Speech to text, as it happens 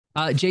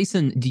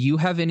Jason, do you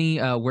have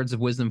any words of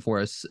wisdom for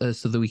us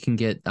so that we can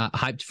get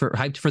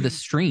hyped for the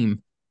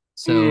stream?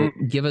 So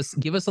Mm, give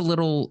us a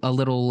little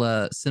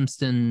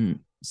Simpson.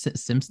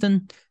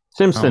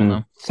 I don't know. Simpson, wow,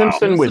 Give Simpson us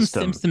some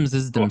wisdom. Simpsons so,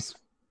 wisdoms.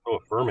 so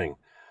affirming.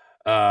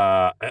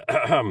 Uh,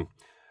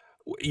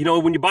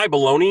 when you buy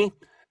bologna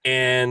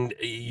and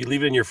you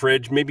leave it in your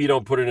fridge, maybe you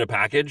don't put it in a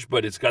package,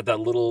 but it's got that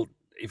little.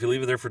 If you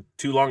leave it there for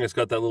too long, it's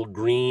got that little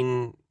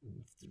green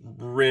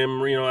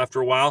rim.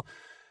 After a while,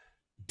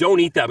 don't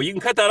eat that. But you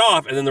can cut that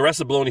off, and then the rest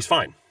of the bologna's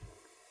fine.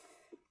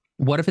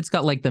 What if it's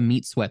got like the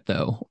meat sweat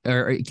though?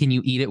 Or can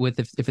you eat it with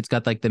if it's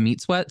got like the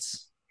meat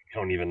sweats? I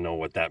don't even know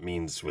what that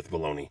means with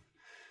bologna.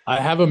 I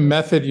have a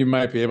method you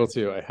might be able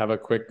to. I have a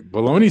quick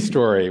bologna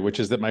story, which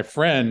is that my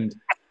friend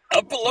A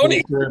told a bologna.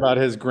 story about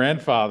his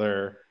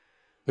grandfather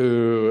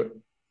who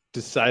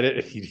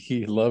decided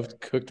he loved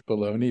cooked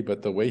bologna,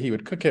 but the way he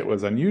would cook it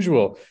was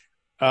unusual.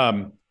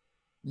 Um,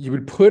 you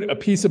would put a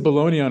piece of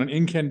bologna on an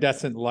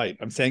incandescent light.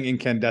 I'm saying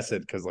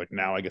incandescent because like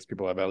now I guess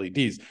people have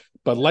LEDs,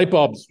 but light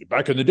bulbs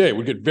back in the day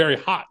would get very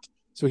hot.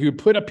 So he would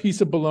put a piece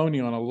of bologna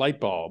on a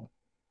light bulb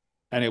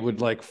and it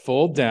would like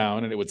fold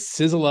down and it would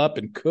sizzle up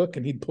and cook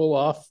and he'd pull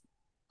off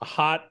a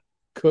hot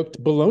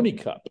cooked bologna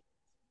cup.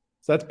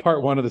 So that's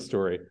part one of the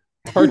story.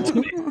 Part two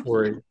of the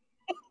story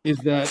is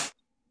that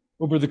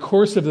over the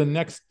course of the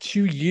next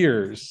 2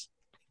 years,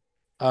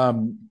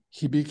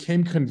 he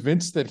became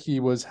convinced that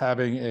he was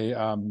having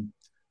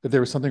that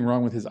there was something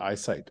wrong with his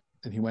eyesight,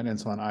 and he went and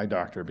saw an eye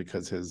doctor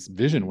because his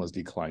vision was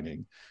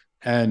declining.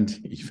 And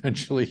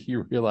eventually, he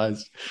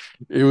realized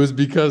it was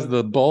because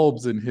the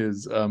bulbs in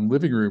his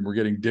living room were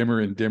getting dimmer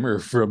and dimmer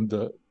from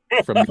the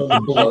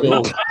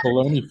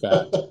bologna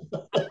fat.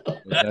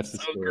 That's the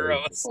so story.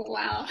 gross.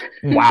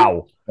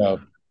 Wow. Wow.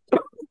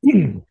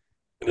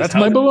 That's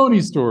my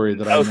bologna story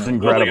that I That was know.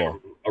 incredible.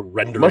 A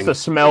rendering. Must have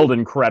smelled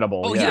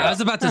incredible. Oh yeah, I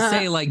was about to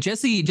say like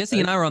Jesse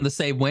and I were on the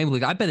same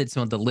wavelength. I bet it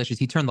smelled delicious.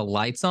 He turned the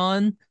lights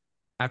on.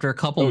 After a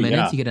couple minutes,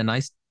 yeah. you get a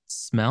nice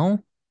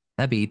smell.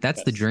 That's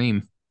Yes. the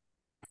dream.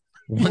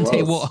 One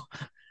day, well,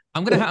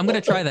 I'm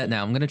gonna try that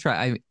now. I'm gonna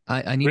try.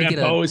 I need to get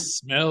always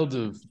smelled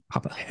of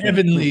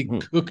heavenly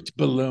cooked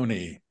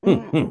bologna.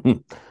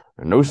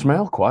 No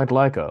smell quite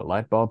like a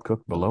light bulb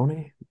cooked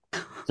bologna.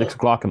 6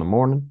 o'clock in the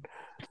morning.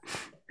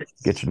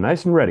 Get you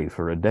nice and ready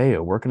for a day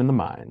of working in the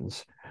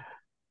mines.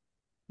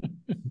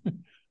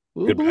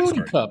 Little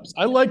bologna cups.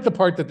 I like the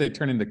part that they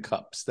turn into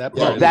cups. That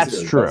part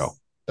That's true.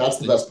 That's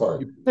the best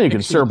part. You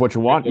can serve what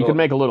you want. You can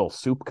make a little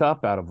soup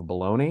cup out of a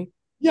bologna.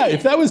 Yeah,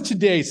 if that was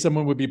today,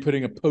 someone would be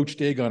putting a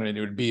poached egg on it, and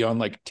it would be on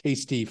like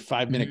tasty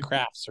 5-minute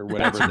crafts or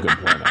whatever. That's a good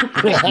point.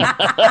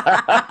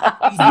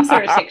 Some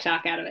sort of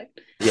TikTok out of it.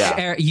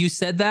 Yeah. You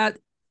said that.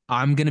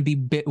 I'm gonna be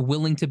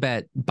willing to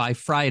bet by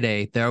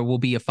Friday there will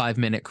be a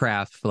 5-minute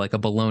craft for like a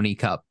bologna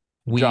cup.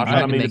 Josh, I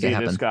don't mean to make it be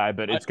happen. this guy,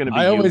 but it's going to be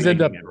I you always end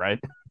making up- it, right?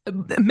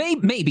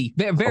 Maybe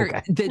very.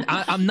 Okay.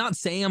 I'm not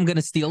saying I'm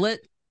gonna steal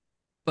it,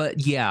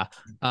 but yeah.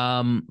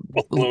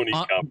 Bologna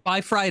cup. By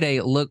Friday,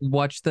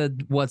 watch the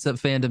What's Up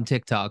Fandom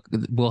TikTok.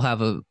 We'll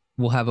have a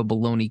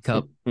bologna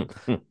cup.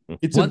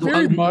 It's a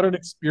very modern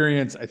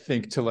experience, I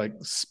think, to like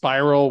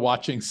spiral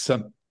watching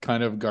some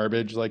kind of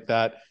garbage like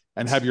that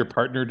and have your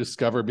partner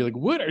be like,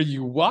 what are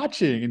you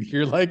watching? And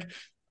you're like,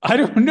 I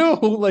don't know,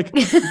 like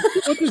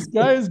what this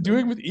guy is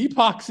doing with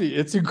epoxy.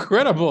 It's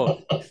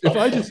incredible. If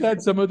I just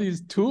had some of these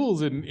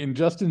tools in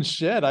Justin's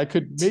shed, I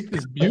could make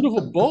this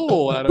beautiful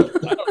bowl out of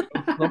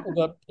crumpled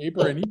up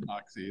paper and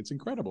epoxy. It's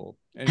incredible.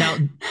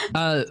 Anyway.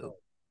 Now,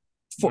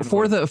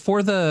 for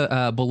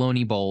the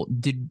bologna bowl,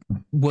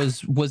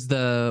 was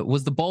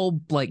the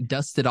bulb like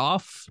dusted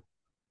off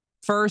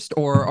first,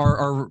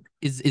 or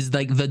is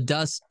like the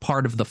dust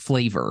part of the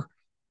flavor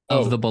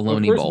of the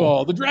bologna first bowl? Of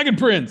all, the Dragon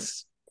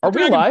Prince. Are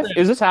we live?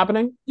 Is this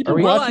happening? Are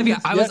we live? Yeah,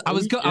 I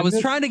was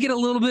trying to get a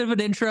little bit of an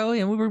intro,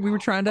 and we were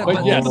trying to.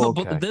 But yes.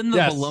 Then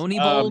the bologna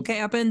bowl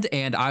happened,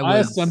 and my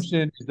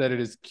assumption is that it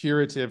is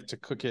curative to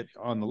cook it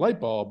on the light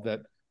bulb.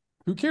 That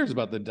who cares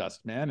about the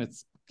dust, man?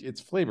 It's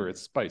flavor,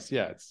 it's spice.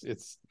 Yeah,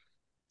 it's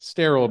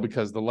sterile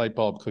because the light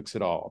bulb cooks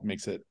it all. It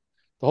makes it.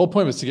 The whole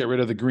point was to get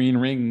rid of the green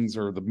rings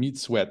or the meat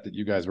sweat that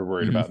you guys were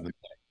worried about in the day.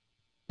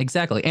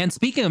 Exactly. And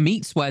speaking of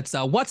meat sweats,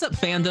 what's up,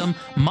 fandom?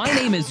 My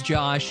name is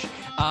Josh,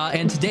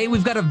 and today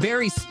we've got a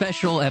very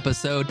special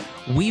episode.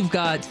 We've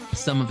got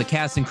some of the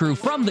cast and crew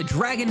from The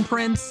Dragon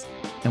Prince,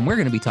 and we're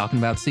going to be talking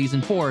about season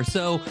 4.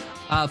 So,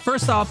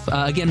 first off,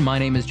 again, my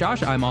name is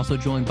Josh. I'm also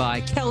joined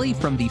by Kelly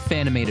from the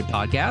Fanimated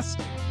podcast.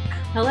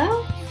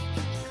 Hello.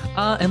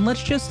 And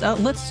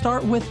let's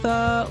start with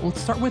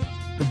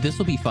this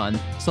will be fun.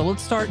 So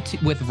let's start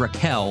with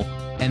Raquel.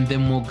 And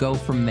then we'll go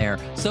from there.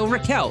 So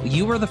Raquel,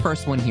 you were the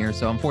first one here,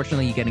 so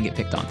unfortunately you're gonna get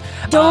picked on.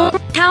 Don't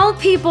tell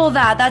people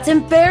that. That's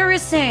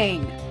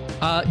embarrassing.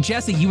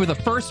 Jesse, you were the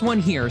first one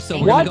here, so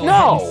we're gonna go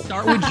ahead and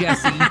start with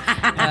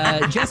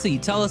Jesse. Jesse,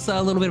 tell us a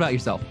little bit about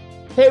yourself.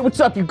 Hey, what's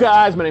up, you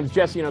guys? My name is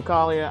Jesse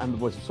Inokalia. I'm the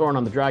voice of Soren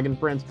on The Dragon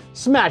Prince.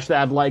 Smash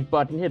that like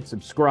button, hit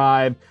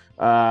subscribe,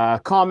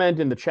 comment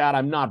in the chat.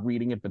 I'm not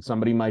reading it, but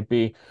somebody might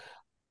be.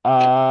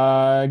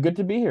 Good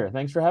to be here.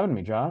 Thanks for having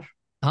me, Josh.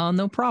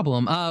 No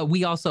problem.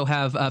 We also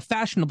have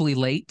fashionably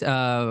late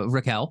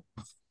Raquel.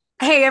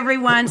 Hey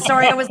everyone,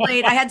 sorry I was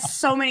late. I had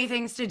so many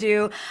things to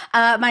do.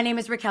 My name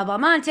is Raquel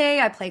Belmonte.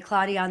 I play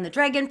Claudia on The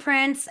Dragon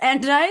Prince,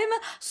 and I'm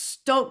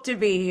stoked to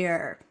be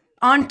here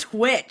on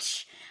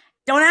Twitch.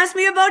 Don't ask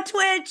me about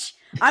Twitch.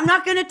 I'm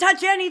not going to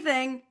touch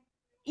anything.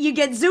 You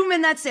get Zoom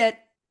and that's it.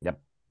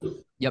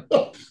 Yep.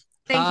 Thank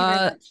you very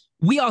much.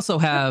 We also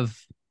have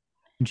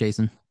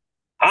Jason.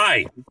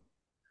 Hi,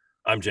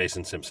 I'm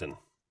Jason Simpson.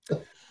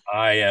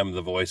 I am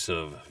the voice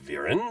of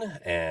Viren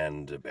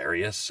and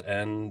Barius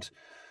and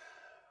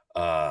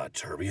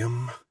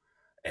Terbium,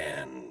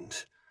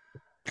 and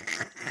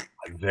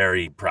I'm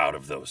very proud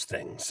of those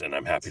things, and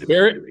I'm happy to be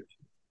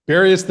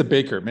Barius the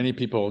Baker. Many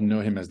people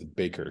know him as the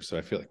Baker, so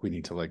I feel like we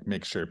need to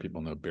make sure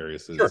people know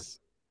Barius is. Sure.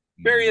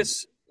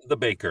 Barius the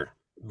Baker.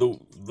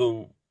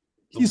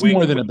 He's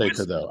more than a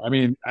baker, though. I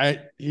mean,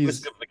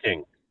 he's the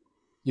king.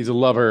 He's a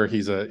lover.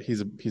 He's a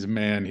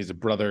man. He's a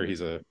brother.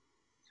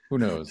 Who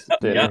knows?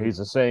 Yeah. He's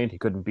a saint. He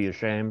couldn't be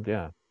ashamed.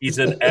 Yeah. He's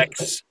an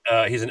ex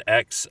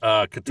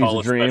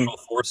Catala Special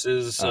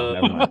Forces.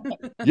 Never mind.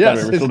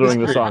 Yes, we're still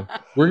doing the song.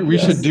 We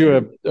should do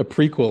a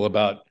prequel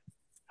about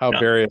how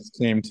Barius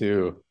came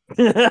to.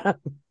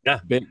 Yeah.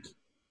 Bake.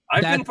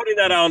 I've been putting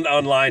that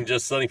online,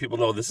 just letting people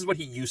know this is what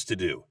he used to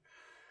do,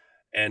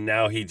 and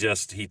now he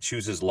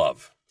chooses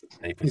love.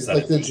 And He's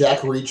like the Jack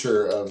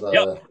Reacher of.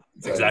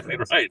 Exactly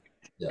right.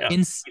 Yeah.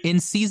 In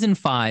season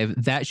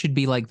 5, that should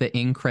be like the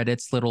in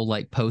credits little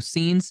like post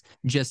scenes.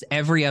 Just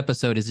every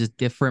episode is just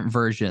different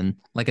version,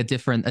 like a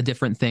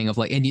different thing of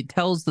like, and it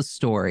tells the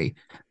story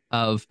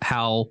of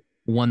how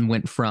one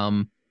went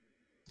from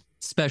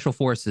special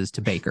forces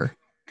to Baker.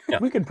 Yeah.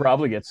 We could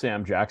probably get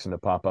Sam Jackson to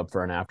pop up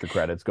for an after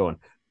credits going,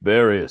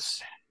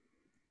 Barius,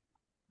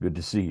 good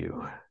to see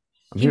you.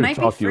 I'm here to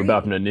talk to you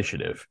about an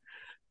initiative.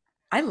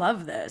 I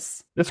love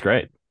this. That's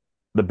great.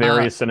 The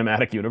Barius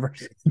cinematic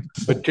universe.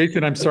 But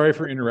Jason, I'm sorry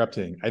for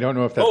interrupting. I don't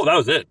know if that's that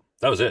was it.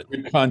 That was it.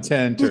 Good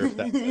content or if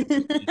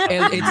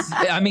that's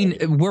I mean,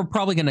 we're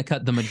probably going to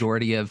cut the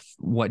majority of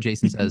what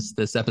Jason says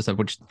this episode,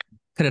 which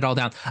cut it all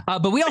down.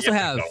 But we also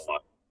have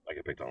I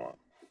get picked on a lot.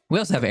 We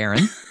also have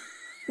Aaron.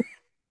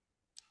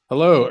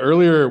 Hello.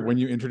 Earlier when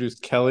you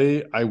introduced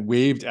Kelly, I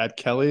waved at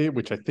Kelly,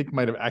 which I think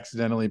might have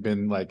accidentally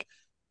been like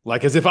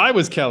as if I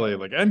was Kelly,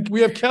 and we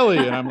have Kelly,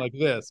 and I'm like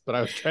this, but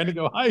I was trying to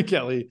go, hi,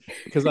 Kelly,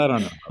 because I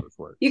don't know how this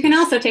works. You can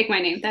also take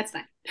my name. That's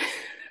fine.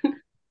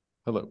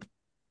 Hello.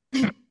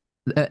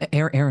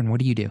 Aaron, what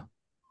do you do?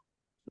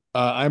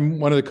 I'm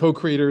one of the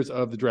co-creators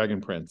of The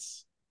Dragon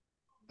Prince.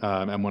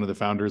 I'm one of the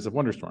founders of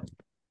Wonderstorm.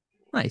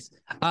 Nice.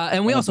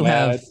 And we also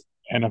have...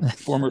 And a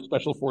former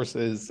Special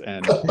Forces.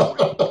 And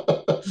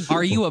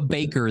Are you a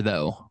baker,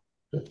 though?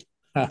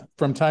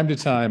 From time to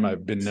time,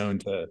 I've been known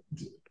to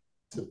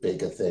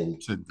bake a thing.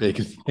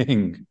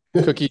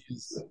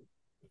 Cookies,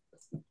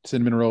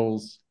 cinnamon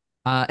rolls.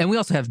 And we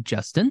also have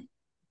Justin.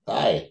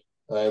 Hi,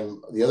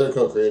 I'm the other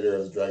co-creator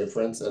of The Dragon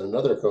Prince and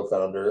another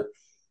co-founder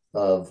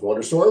of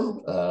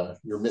Wonderstorm.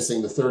 You're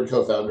missing the third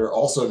co-founder,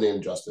 also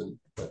named Justin,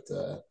 but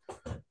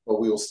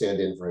we will stand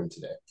in for him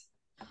today.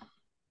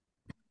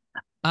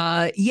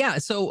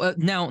 So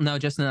now,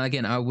 Justin,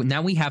 again,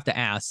 now we have to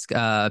ask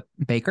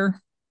Baker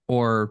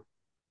or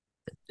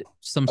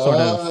some sort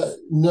of...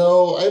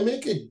 No, I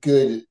make a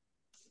good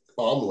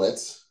omelet.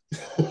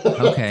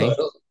 Okay.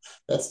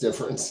 That's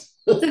different.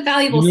 It's a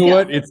valuable skill.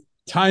 What? It's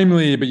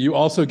timely, but you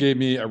also gave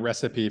me a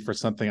recipe for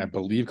something I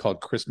believe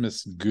called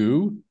Christmas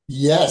goo.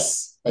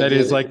 Yes. That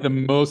is like the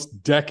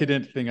most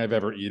decadent thing I've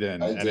ever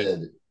eaten.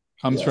 It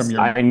comes from your...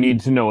 I need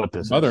to know what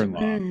this mother-in-law.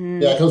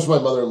 Mm-hmm. Yeah, it comes from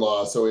my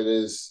mother-in-law. So it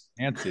is...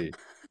 Nancy.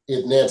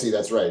 Nancy,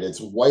 that's right. It's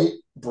white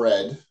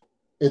bread.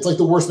 It's like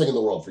the worst thing in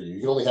the world for you. You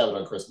can only have it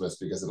on Christmas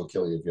because it'll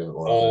kill you if you have it.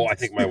 Oh, I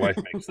think my wife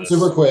makes this.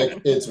 Super quick.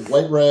 It's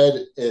white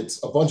bread.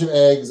 It's a bunch of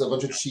eggs, a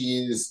bunch of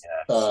cheese,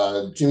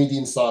 Jimmy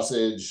Dean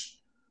sausage,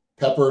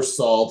 pepper,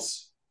 salt,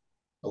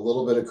 a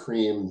little bit of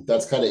cream.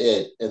 That's kind of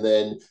it. And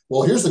then,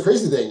 well, here's the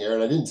crazy thing,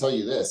 Aaron. I didn't tell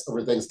you this.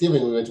 Over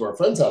Thanksgiving, we went to our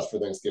friend's house for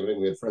Thanksgiving.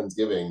 We had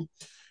Friendsgiving.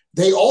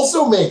 They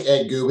also make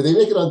egg goo, but they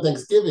make it on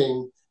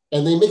Thanksgiving,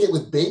 and they make it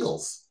with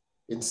bagels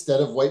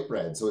instead of white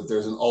bread. So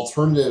there's an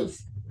alternative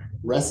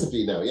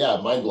recipe now. Yeah,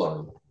 mind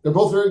blowing. They're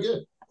both very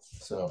good.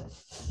 So,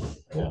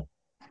 yeah.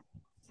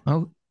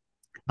 Oh,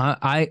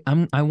 I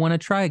want to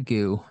try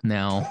goo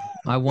now.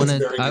 I want to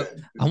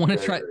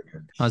try.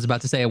 I was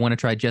about to say I want to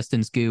try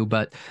Justin's goo,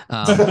 but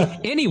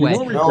anyway, you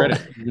won't regret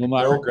it. You will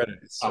not regret it.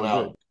 It's so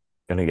good.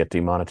 Gonna get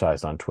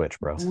demonetized on Twitch,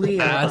 bro.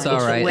 That's all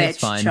right. Twitch, it's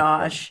fine.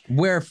 Josh.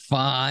 We're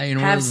fine.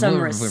 Have some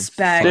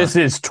respect. This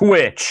is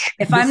Twitch.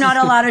 If I'm not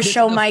allowed to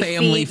show my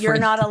family feet, you're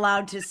not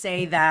allowed to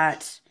say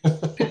that.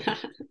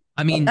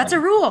 I mean, that's a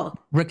rule.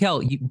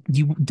 Raquel, you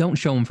don't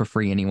show them for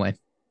free anyway.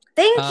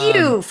 Thank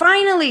you.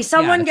 Finally,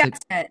 someone gets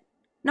it.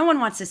 No one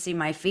wants to see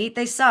my feet.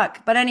 They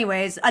suck. But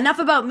anyways, enough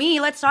about me.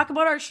 Let's talk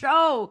about our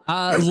show.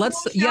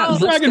 Let's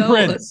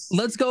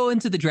go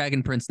into the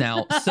Dragon Prince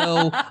now.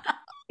 So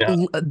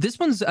This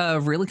one's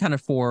really kind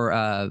of for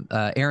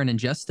Aaron and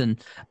Justin.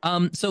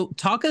 So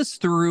talk us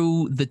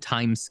through the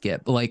time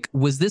skip. Like,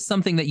 was this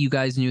something that you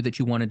guys knew that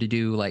you wanted to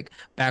do, like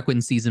back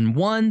when season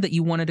 1, that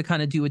you wanted to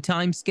kind of do a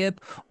time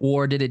skip,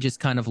 or did it just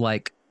kind of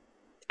like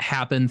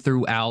happen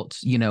throughout,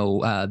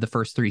 the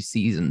first 3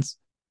 seasons?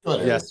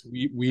 Yes,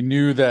 we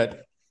knew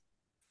that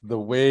the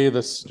way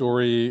the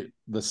story,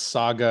 the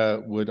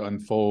saga would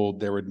unfold,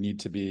 there would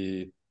need to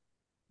be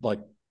like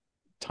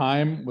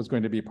time was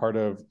going to be part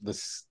of the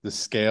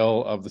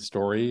scale of the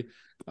story,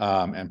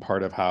 and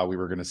part of how we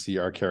were going to see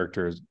our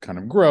characters kind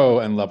of grow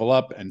and level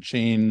up and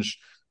change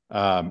in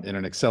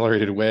an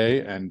accelerated way.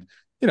 And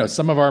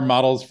some of our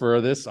models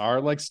for this are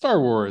like Star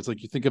Wars.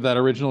 Like, you think of that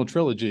original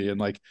trilogy, and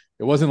like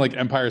it wasn't like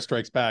Empire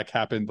Strikes Back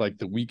happened like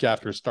the week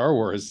after Star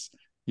Wars.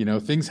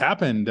 Things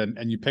happened,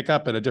 and you pick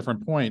up at a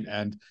different point,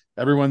 and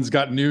everyone's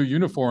got new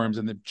uniforms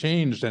and they've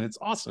changed, and it's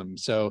awesome.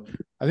 So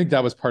I think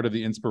that was part of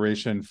the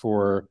inspiration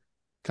for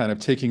kind of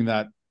taking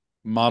that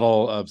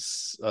model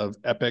of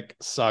epic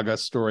saga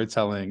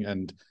storytelling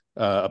and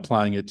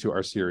applying it to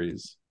our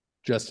series.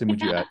 Justin,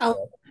 would you add?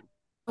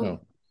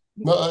 No,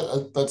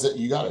 that's it.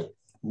 You got it.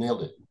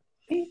 Nailed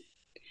it.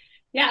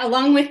 Yeah,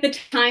 along with the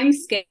time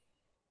skip,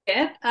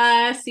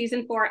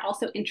 season 4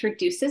 also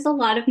introduces a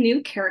lot of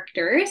new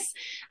characters.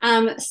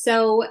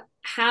 So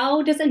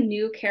how does a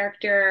new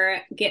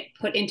character get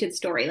put into the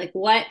story? Like,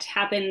 what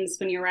happens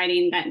when you're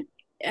writing that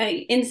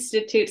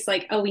institutes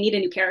like, oh, we need a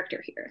new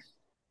character here?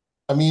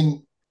 I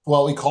mean,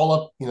 well, we call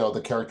up,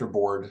 the character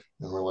board,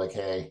 and we're like,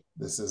 hey,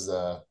 this is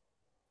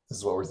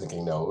what we're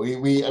thinking. No, I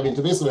mean,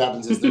 basically what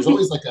happens is there's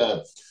always like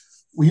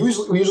we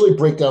usually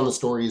break down the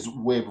stories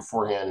way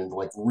beforehand into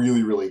like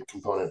really, really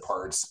component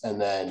parts, and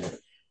then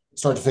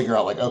start to figure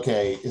out like,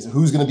 okay,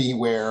 who's going to be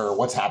where,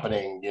 what's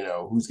happening,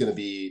 who's going to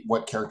be,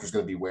 what character's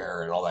going to be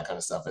where, and all that kind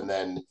of stuff. And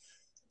then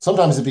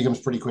sometimes it becomes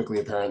pretty quickly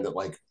apparent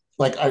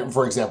that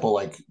for example,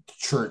 like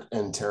Chert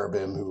and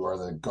Terabim, who are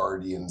the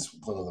guardians,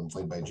 one of them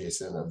played by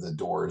Jason, of the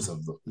doors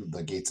of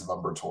the gates of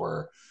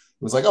Umbertor,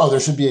 it was like, oh,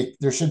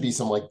 there should be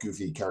some like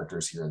goofy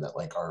characters here that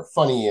like are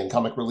funny and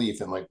comic relief,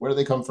 and like, where do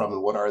they come from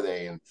and what are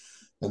they? And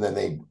then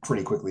they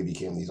pretty quickly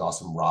became these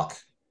awesome rock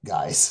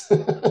guys.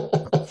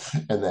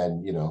 And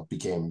then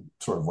became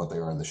sort of what they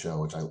are in the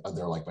show, which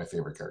they're like my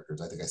favorite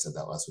characters. I think I said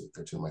that last week.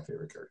 They're 2 of my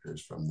favorite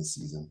characters from this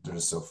season. They're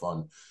just so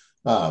fun.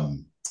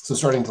 So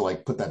starting to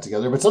like put that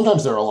together, but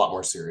sometimes they're a lot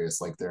more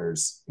serious. Like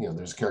there's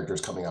characters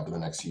coming up in the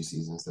next few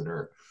seasons that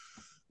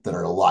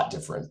are a lot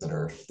different, that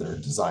are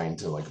designed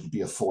to like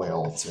be a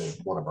foil to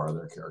one of our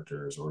other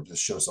characters, or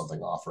just show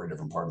something off, or a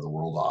different part of the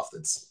world off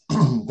that's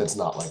that's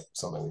not like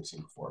something we've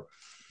seen before.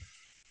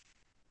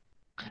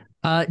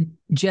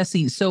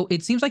 Jesse, so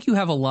it seems like you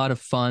have a lot of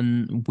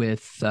fun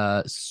with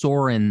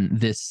Soren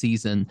this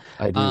season.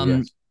 I do,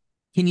 yes.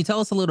 Can you tell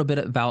us a little bit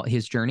about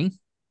his journey?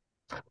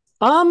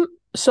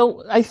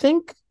 So I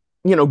think,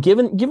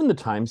 given the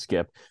time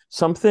skip,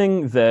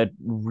 something that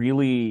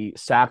really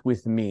sat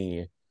with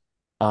me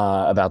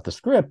about the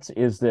script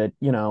is that,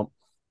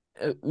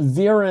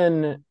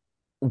 Viren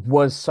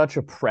was such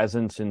a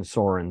presence in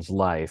Soren's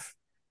life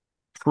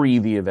pre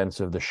the events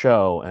of the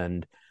show,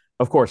 and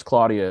of course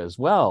Claudia as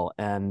well.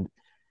 And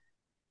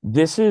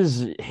this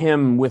is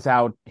him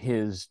without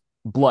his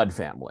blood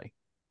family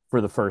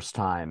for the first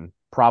time,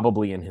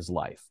 probably in his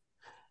life.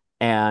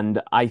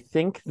 And I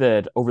think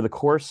that over the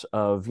course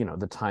of,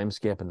 the time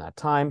skip and that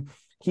time,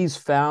 he's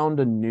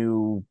found a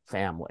new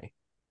family,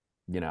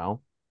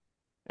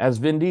 As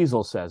Vin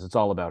Diesel says, it's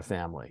all about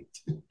family.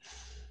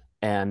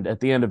 And at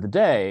the end of the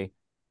day,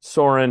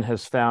 Soren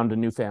has found a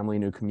new family,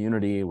 new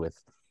community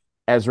with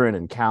Ezrin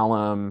and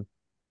Callum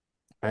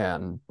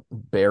and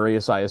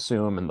Barrius, I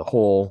assume, and the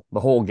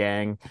whole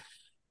gang.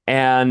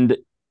 And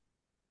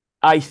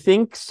I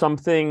think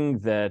something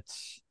that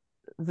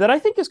I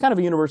think is kind of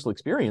a universal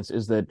experience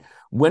is that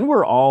when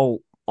we're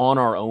all on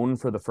our own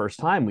for the first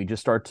time, we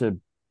just start to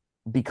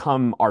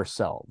become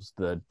ourselves,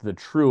 the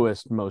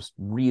truest, most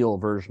real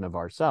version of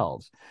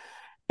ourselves.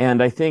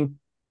 And I think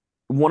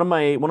one of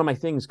my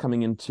things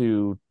coming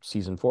into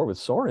season 4 with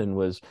Soren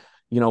was,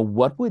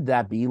 what would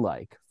that be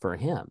like for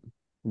him?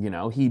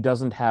 He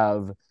doesn't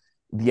have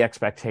the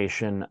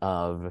expectation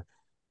of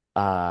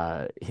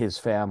his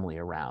family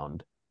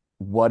around.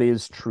 What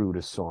is true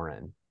to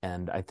Soren?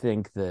 And I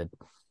think that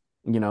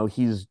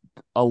he's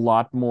a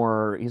lot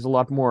more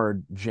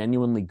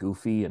genuinely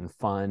goofy and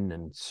fun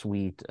and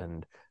sweet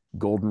and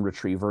golden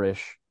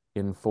retriever-ish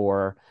in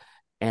 4.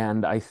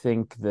 And I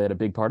think that a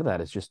big part of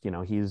that is just,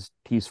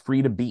 he's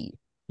free to be,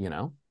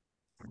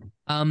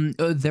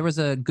 There was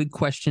a good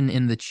question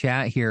in the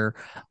chat here.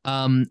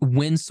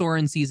 When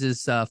Soren sees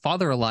his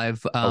father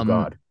alive, oh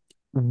God,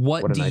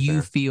 what do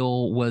you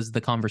feel was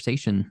the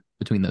conversation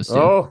between those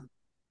two?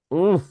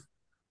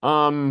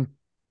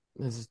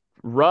 This is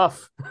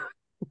rough.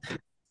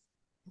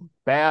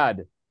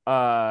 Bad,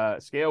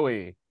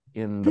 scary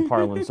in the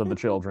parlance of the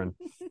children.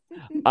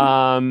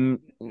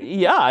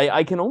 Yeah,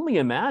 I can only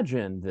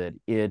imagine that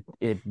it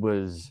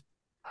was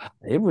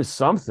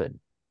something,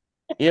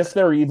 if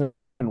there even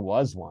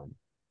was one.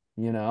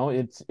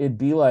 It'd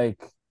be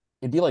like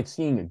it'd be like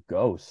seeing a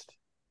ghost,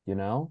 you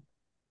know,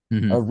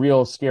 Mhm. a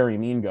real scary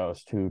mean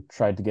ghost who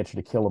tried to get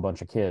you to kill a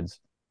bunch of kids.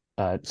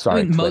 I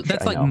Sorry, mean, Twitch,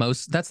 that's I like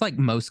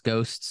know. most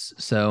ghosts.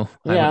 So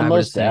Yeah, I would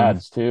most assume,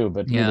 dads too,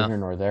 but neither yeah. here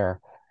nor there.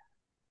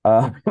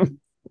 Uh,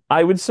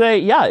 I would say,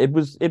 yeah, it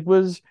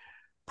was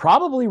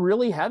probably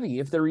really heavy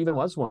if there even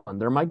was one.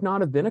 There might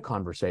not have been a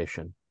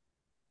conversation.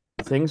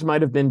 Things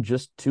might have been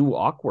just too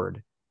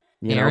awkward,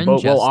 Aaron,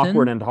 both well,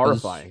 awkward Justin and was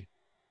horrifying.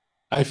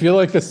 I feel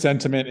like the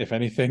sentiment, if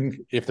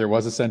anything, if there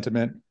was a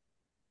sentiment,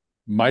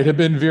 might have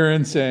been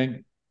Viren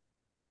saying,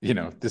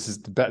 this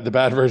is the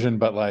bad version,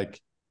 but like,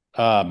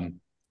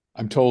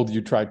 I'm told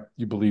you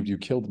believed you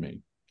killed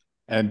me.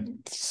 And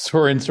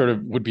Soren sort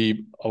of would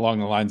be along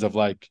the lines of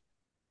like,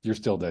 you're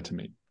still dead to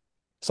me.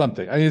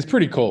 Something. I mean, it's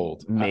pretty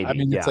cold. Maybe, I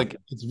mean, yeah.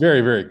 it's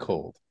very, very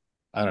cold.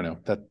 I don't know.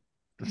 That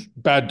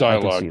bad I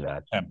can dialogue. see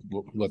that.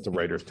 We'll let the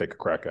writers take a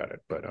crack at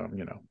it. But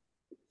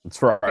It's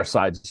for our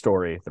side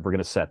story that we're going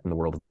to set in the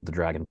world of the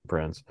Dragon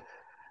Prince.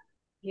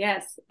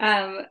 Yes.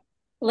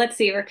 Let's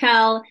see,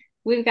 Raquel,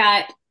 we've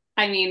got,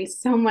 I mean,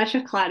 so much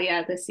of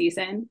Claudia this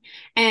season.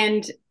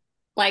 And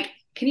like,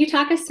 can you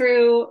talk us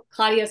through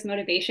Claudia's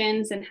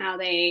motivations and how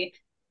they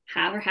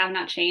have or have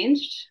not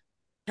changed?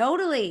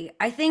 Totally.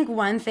 I think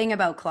one thing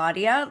about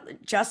Claudia,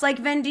 just like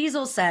Vin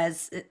Diesel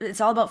says,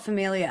 it's all about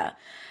familia.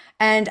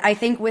 And I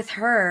think with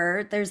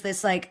her, there's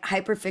this like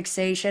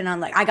hyperfixation on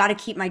like, I got to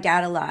keep my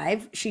dad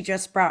alive. She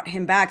just brought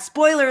him back.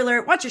 Spoiler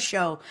alert, watch a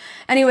show.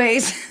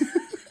 Anyways,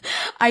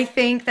 I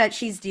think that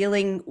she's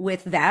dealing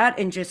with that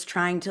and just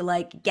trying to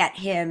like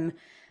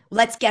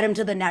let's get him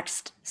to the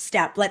next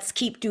step. Let's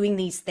keep doing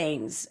these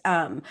things.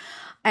 And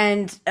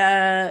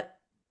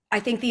I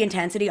think the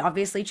intensity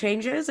obviously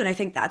changes, and I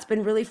think that's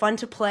been really fun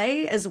to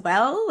play as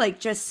well.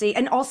 Like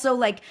and also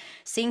like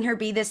seeing her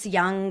be this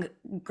young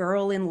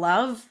girl in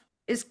love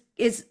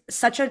is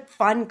such a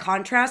fun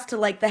contrast to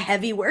like the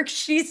heavy work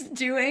she's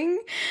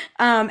doing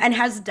and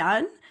has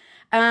done.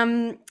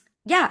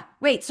 Yeah.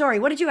 Wait, sorry.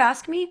 What did you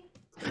ask me?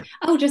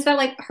 Oh, just about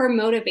like her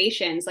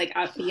motivations. Like,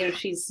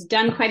 she's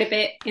done quite a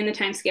bit in the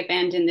time skip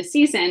and in the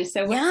season.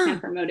 So what's kind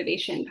of her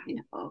motivation behind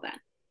all that?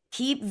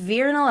 Keep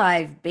Viren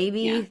alive,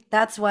 baby. Yeah.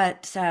 That's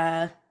what,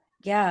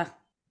 yeah.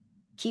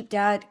 Keep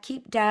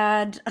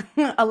dad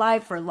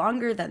alive for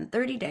longer than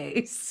 30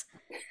 days.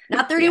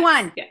 Not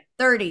 31, yeah.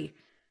 30.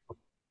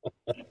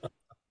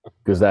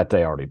 Because that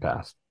day already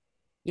passed.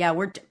 Yeah,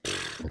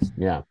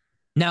 yeah.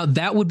 Now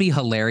that would be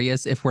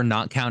hilarious if we're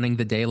not counting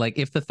the day. Like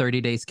if the 30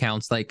 days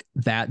counts like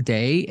that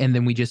day and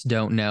then we just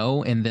don't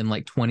know. And then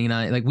like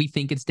 29, like we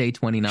think it's day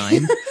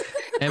 29.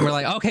 And we're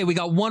like, okay, we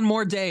got one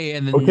more day.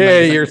 And then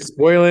okay, you're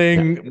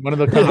spoiling one of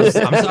the comments.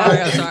 I'm sorry.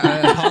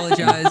 I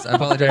apologize.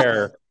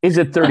 Fair. Is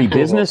it 30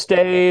 business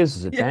days?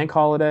 Is it bank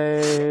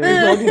holidays?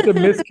 It's a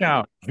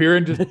miscount.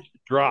 Viren just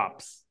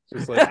drops.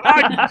 Just like,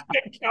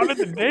 you counted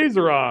the days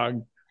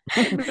wrong.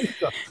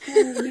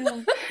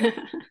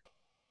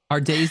 Are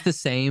days the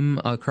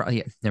same?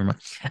 Yeah, never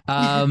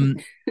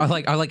mind.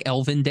 Are like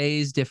elven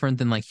days different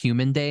than like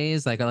human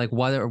days? Like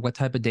what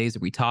type of days are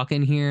we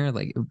talking here?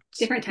 Like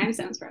different time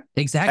zones, bro.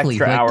 Exactly.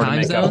 Extra like hour time to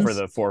make zones up for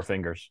the 4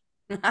 fingers.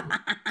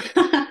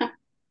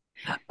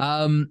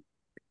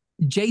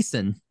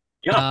 Jason.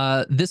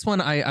 Yeah. This one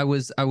I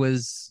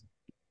was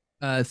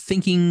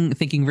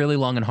thinking really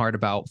long and hard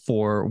about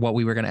for what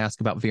we were going to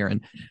ask about Viren.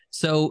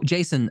 So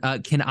Jason,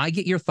 can I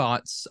get your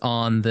thoughts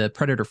on the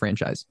Predator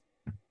franchise?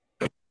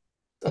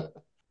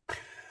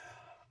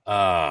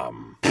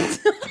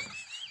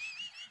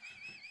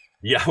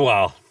 Yeah,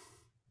 well,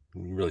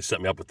 you really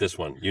set me up with this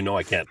one.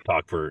 I can't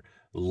talk for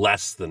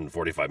less than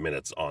 45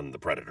 minutes on the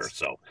Predator,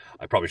 so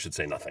I probably should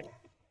say nothing.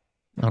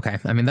 Okay,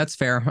 I mean that's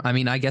fair. I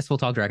mean, I guess we'll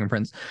talk Dragon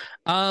Prince.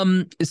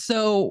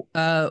 So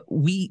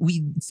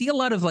we see a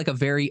lot of like a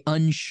very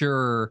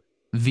unsure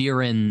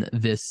Viren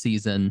this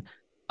season.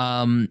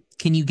 Can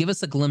you give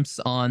us a glimpse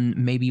on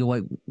maybe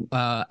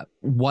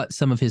what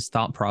some of his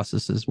thought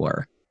processes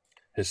were?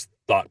 His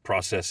thought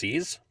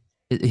processes?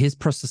 His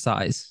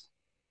processes.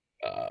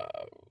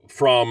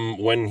 From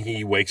when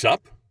he wakes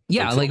up?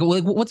 Yeah, like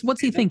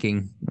what's he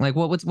thinking? Like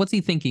what's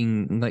he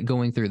thinking like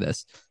going through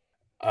this?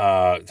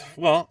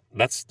 Well,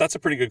 that's a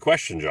pretty good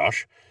question,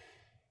 Josh.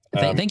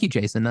 Thank you,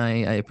 Jason.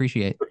 I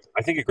appreciate.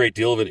 I think a great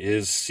deal of it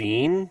is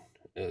seen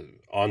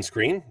on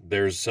screen.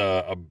 There's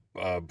some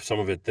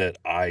of it that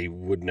I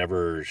would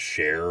never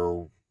share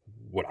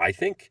what I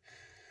think,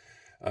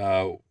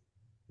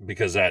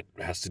 because that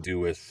has to do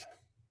with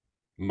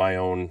my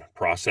own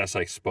process,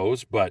 I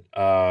suppose. But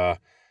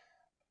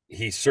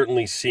he's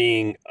certainly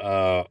seeing.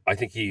 I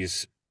think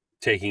he's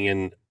taking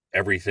in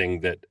everything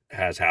that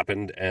has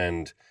happened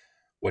and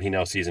what he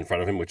now sees in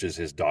front of him, which is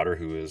his daughter,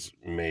 who has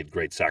made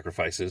great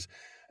sacrifices.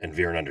 And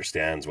Viren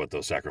understands what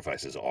those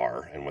sacrifices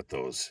are and what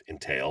those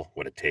entail,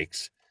 what it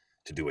takes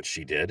to do what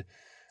she did.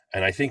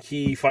 And I think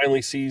he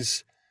finally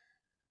sees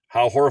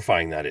how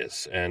horrifying that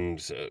is.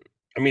 And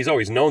I mean, he's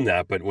always known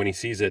that, but when he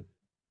sees it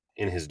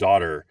in his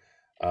daughter,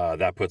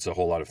 that puts a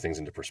whole lot of things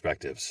into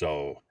perspective.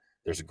 So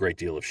there's a great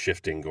deal of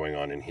shifting going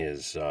on in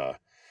his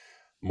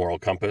moral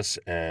compass.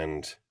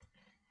 And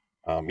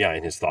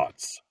in his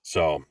thoughts.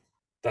 So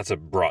those are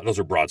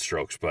broad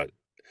strokes, but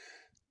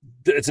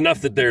it's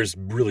enough that there's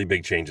really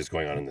big changes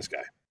going on in this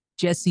guy.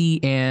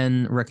 Jesse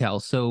and Raquel.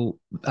 So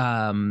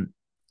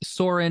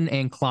Soren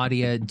and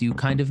Claudia do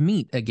kind of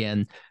meet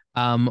again.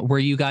 Were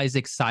you guys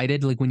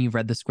excited, like when you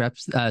read the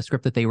script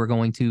that they were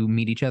going to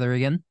meet each other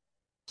again?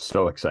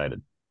 So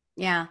excited.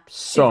 Yeah.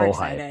 So Super hyped.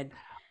 excited.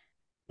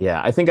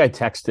 Yeah, I think I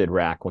texted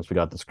Rack once we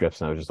got the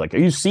scripts, and I was just like, "Are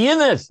you seeing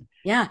this?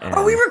 Yeah. And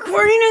Are we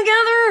recording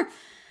together?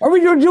 Are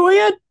we doing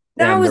it?"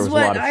 That and was there was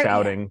what a lot of I-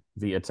 shouting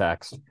via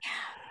text.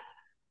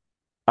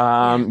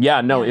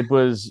 It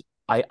was.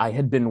 I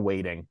had been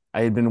waiting.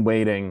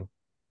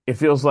 It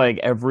feels like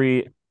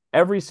every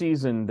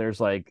season there's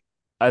like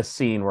a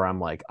scene where I'm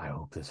like, I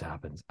hope this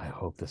happens. I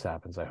hope this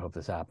happens. I hope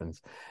this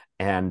happens.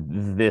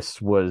 And this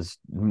was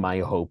my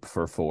hope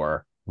for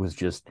 4, was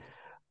just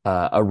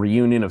a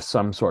reunion of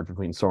some sort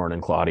between Soren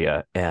and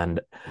Claudia.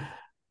 And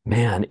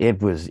man,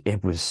 it was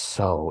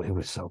so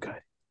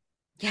good.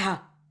 Yeah.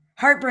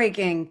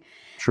 Heartbreaking.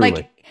 Truly.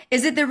 Like,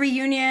 is it the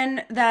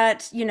reunion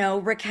that,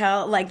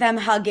 Raquel, like them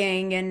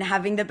hugging and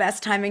having the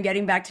best time and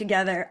getting back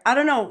together? I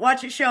don't know.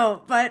 Watch a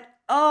show, but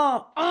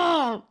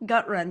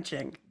gut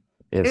wrenching.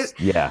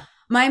 Yeah.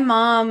 My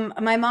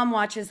mom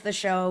watches the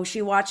show.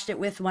 She watched it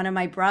with one of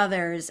my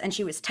brothers, and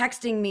she was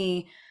texting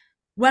me,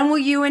 when will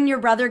you and your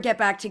brother get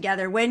back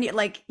together? When are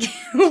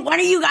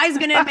you guys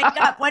gonna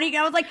make up?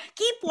 I was like,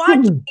 keep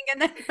watching.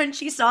 And then when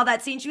she saw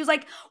that scene, she was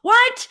like,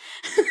 what?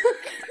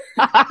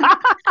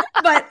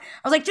 But I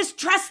was like, just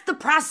trust the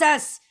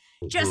process.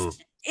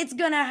 It's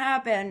gonna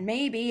happen.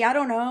 Maybe, I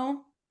don't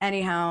know.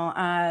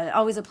 Anyhow,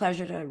 always a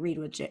pleasure to read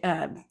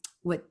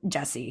with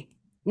Jesse.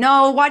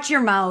 No, watch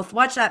your mouth.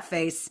 Watch that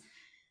face.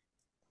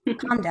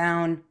 Calm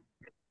down.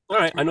 All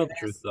right, I know the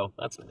truth though.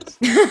 That's nice.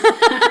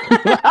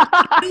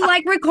 You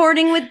like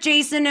recording with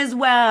Jason as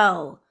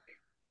well.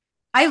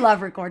 I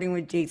love recording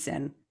with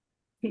Jason.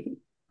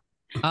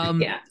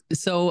 Yeah.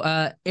 So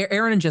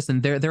Aaron and Justin,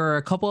 there are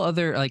a couple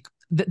other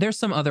there's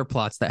some other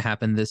plots that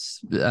happen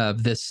this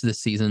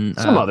season.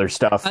 Some other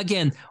stuff.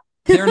 Again,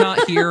 they're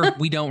not here.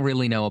 We don't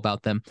really know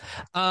about them.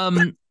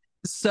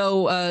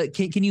 So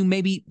can you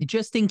maybe,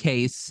 just in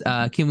case,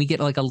 can we get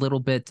like a little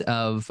bit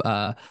of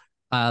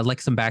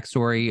like some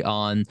backstory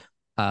on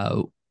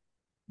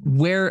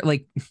where,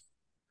 like,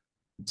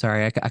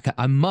 sorry,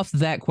 I muffed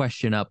that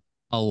question up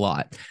a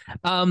lot.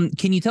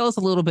 Can you tell us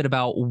a little bit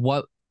about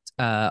what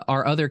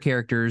our other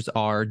characters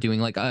are doing?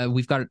 Like,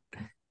 we've got,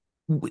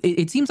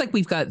 it seems like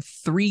we've got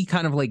 3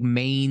 kind of like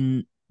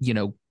main,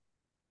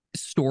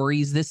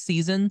 stories this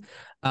season,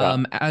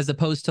 as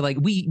opposed to like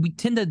we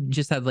tend to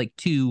just have like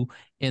 2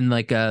 in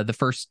like the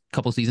first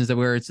couple seasons, of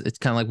where it's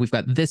kind of like we've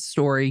got this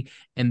story,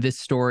 and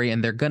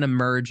they're gonna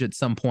merge at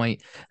some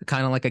point,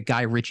 kind of like a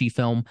Guy Ritchie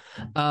film.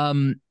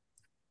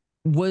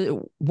 We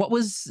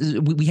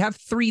have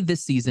 3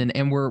 this season,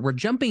 and we're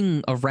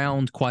jumping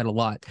around quite a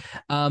lot.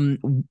 Can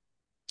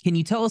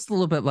you tell us a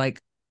little bit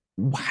like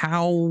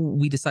how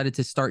we decided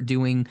to start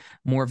doing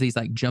more of these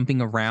like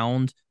jumping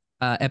around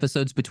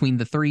episodes between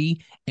the 3,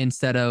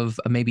 instead of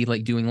maybe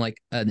like doing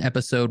like an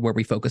episode where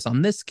we focus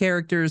on this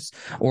characters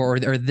or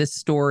this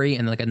story,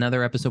 and like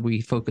another episode where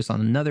we focus on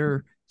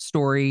another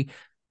story?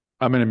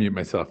 I'm going to mute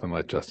myself and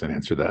let Justin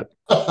answer that.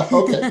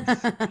 Okay.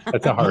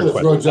 That's a hard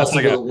question. That's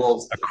like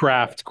a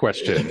craft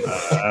question.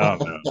 I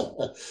don't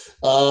know.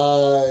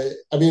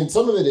 I mean,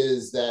 some of it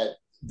is that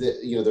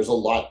there's a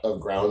lot of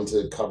ground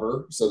to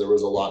cover. So there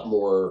was a lot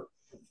more,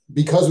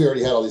 because we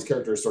already had all these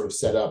characters sort of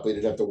set up. We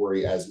didn't have to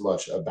worry as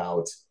much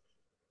about,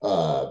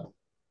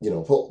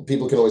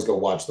 people can always go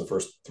watch the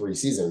first 3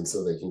 seasons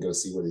so they can go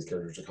see where these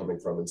characters are coming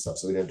from and stuff.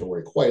 So we didn't have to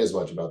worry quite as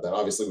much about that.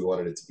 Obviously, we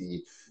wanted it to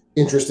be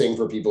interesting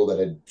for people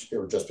that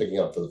were just picking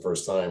up for the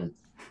first time.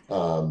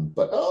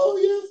 But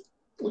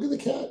look at the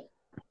cat.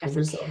 Look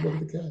at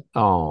the cat.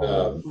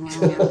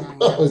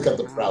 Always got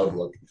the proud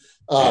look.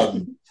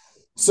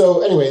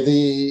 So anyway,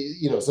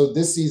 so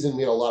this season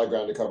we had a lot of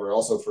ground to cover,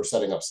 also for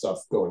setting up stuff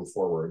going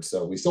forward.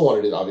 So we still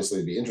wanted it obviously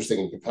to be interesting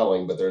and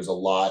compelling, but there's a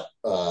lot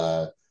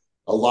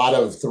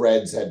of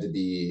threads had to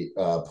be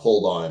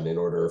pulled on in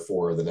order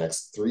for the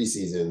next 3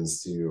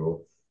 seasons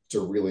to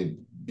really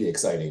be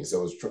exciting. So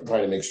it was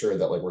trying to make sure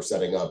that like we're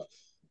setting up,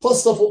 plus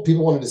stuff what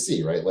people wanted to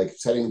see, right? Like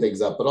setting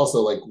things up, but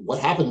also like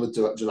what happened with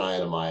Janiyah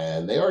and Amaya,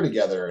 and they are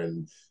together,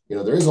 and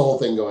there is a whole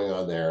thing going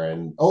on there,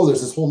 and there's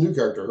this whole new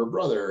character, her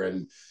brother,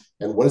 and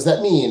what does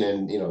that mean,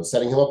 and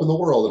setting him up in the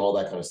world and all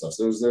that kind of stuff.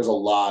 So there's a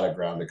lot of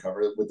ground to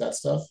cover with that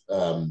stuff,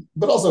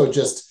 but also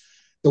just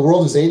the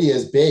world of Zadia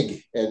is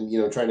big, and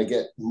trying to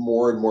get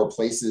more and more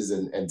places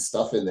and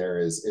stuff in there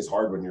is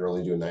hard when you're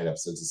only doing 9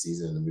 episodes a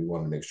season, and we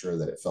wanted to make sure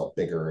that it felt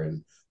bigger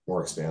and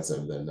more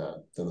expansive than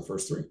the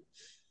first 3.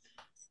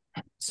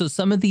 So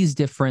some of these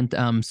different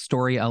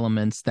story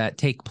elements that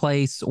take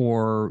place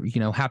or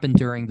happen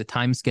during the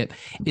time skip,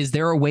 is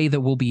there a way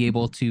that we'll be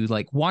able to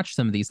like watch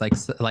some of these,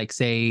 like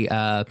say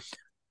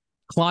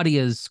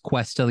Claudia's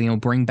quest to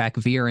bring back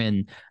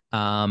Viren?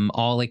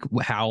 all like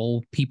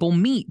how people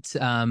meet,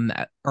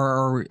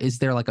 or is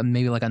there like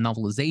maybe like a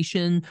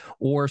novelization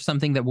or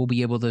something that we'll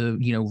be able to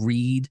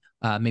read,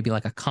 maybe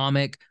like a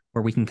comic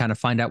where we can kind of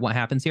find out what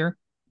happens here?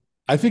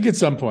 I think at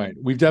some point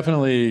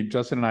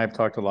Justin and I have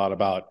talked a lot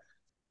about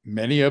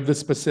many of the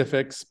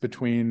specifics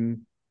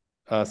between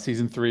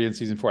season 3 and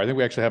season 4. I think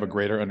we actually have a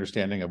greater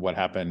understanding of what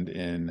happened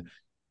in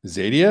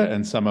Zadia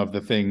and some of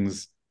the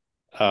things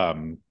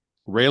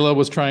Rayla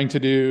was trying to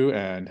do,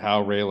 and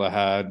how Rayla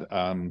had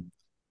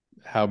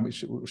how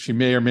she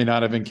may or may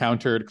not have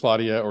encountered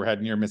Claudia or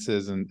had near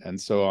misses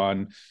and so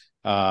on.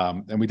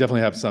 And we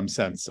definitely have some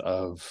sense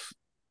of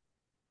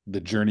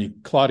the journey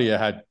Claudia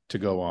had to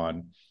go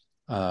on.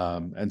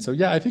 And so,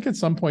 yeah, I think at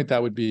some point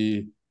that would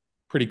be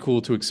pretty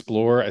cool to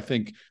explore. I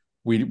think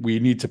we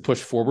need to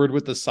push forward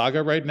with the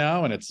saga right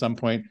now. And at some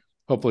point,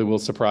 hopefully we'll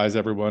surprise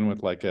everyone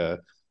with like a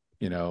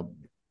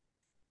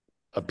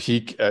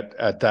peek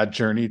at that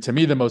journey. To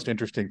me, the most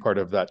interesting part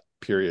of that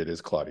period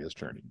is Claudia's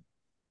journey.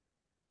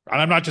 And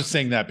I'm not just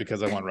saying that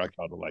because I want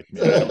Raquel to like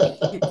me.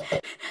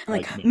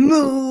 Like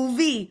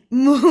movie.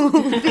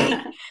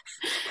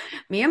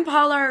 Me and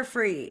Paula are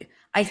free,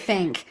 I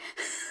think.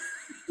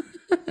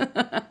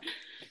 Yeah,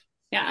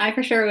 I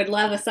for sure would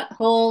love a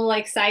whole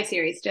like side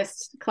series,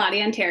 just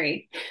Claudia and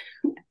Terry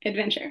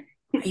adventure.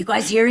 Are you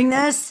guys hearing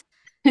this?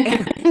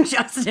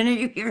 Justin, are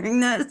you hearing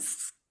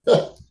this?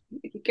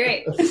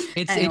 Great.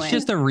 It's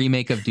just a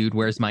remake of Dude,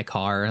 Where's My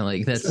Car?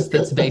 Like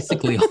that's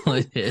basically all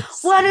it is.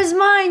 What does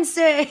mine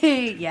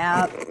say?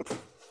 Yeah.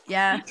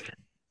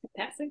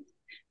 Fantastic.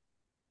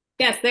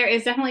 Yes, there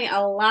is definitely a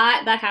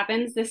lot that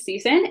happens this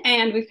season,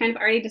 and we've kind of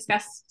already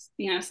discussed,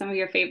 some of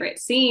your favorite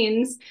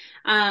scenes.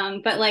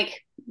 But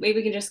like maybe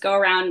we can just go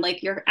around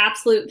like your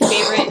absolute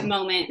favorite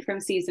moment from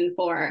season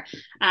 4.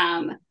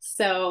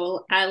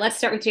 So let's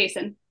start with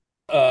Jason.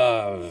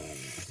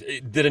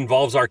 That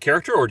involves our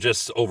character or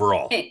just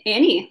overall?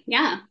 Any,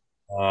 yeah.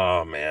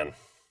 Oh man.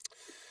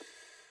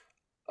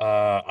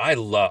 I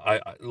love,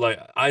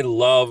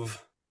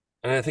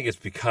 and I think it's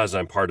because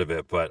I'm part of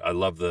it, but I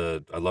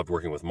loved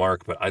working with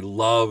Mark, but I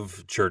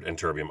love Chert and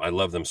Terbium. I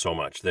love them so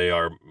much. They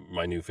are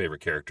my new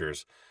favorite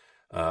characters.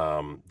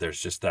 There's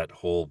just that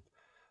whole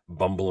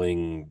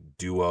bumbling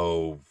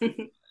duo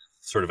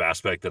sort of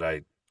aspect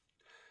that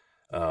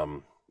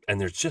and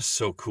they're just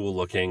so cool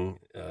looking,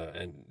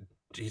 and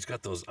he's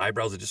got those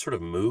eyebrows that just sort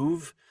of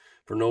move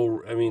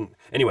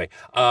anyway,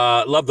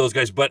 love those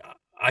guys. But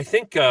I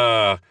think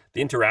the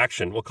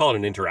interaction, we'll call it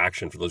an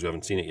interaction for those who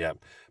haven't seen it yet,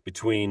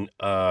 between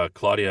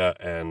Claudia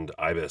and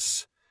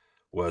Ibis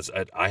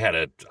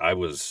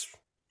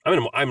I'm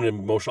an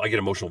emotional, I get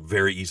emotional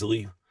very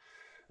easily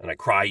and I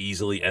cry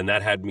easily. And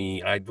that had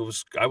me, I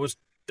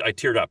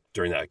teared up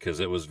during that because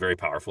it was very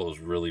powerful. It was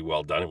really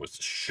well done. It was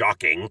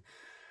shocking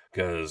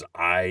because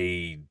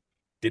I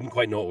didn't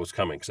quite know what was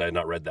coming because I had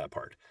not read that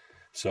part.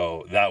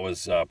 So that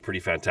was pretty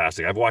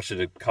fantastic. I've watched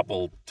it a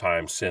couple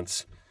times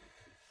since.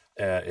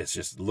 It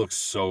just looks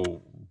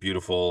so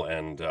beautiful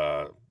and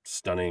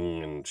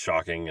stunning and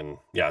shocking. And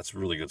yeah, it's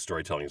really good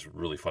storytelling. It's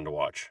really fun to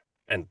watch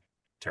and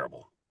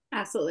terrible.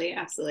 Absolutely.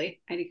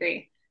 I'd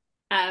agree.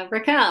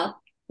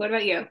 Raquel, what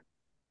about you?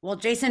 Well,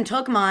 Jason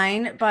took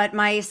mine, but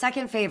my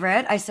second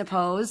favorite, I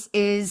suppose,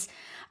 is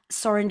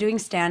Soren doing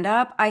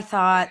stand-up. I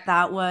thought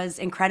that was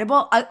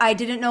incredible. I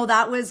didn't know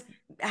that was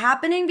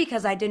happening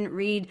because I didn't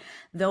read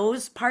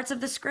those parts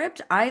of the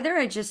script either.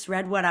 I just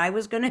read what I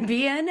was going to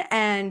be in,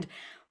 and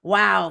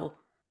wow.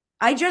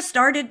 I just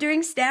started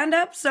doing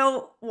stand-up,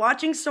 so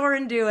watching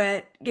Soren do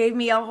it gave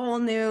me a whole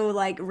new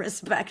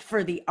respect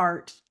for the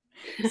art.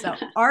 So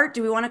art,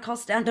 do we want to call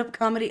stand-up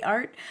comedy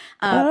art?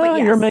 But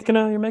yes. You're making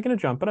a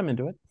jump, but I'm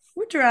into it.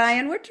 We're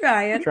trying.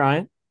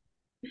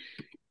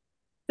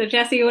 So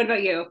Jesse, what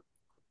about you?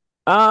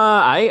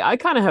 I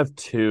kind of have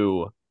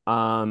two.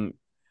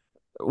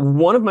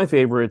 One of my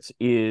favorites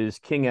is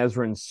King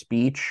Ezran's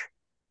speech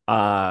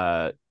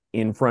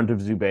in front of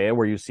Zubeia,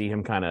 where you see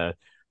him kind of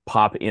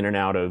pop in and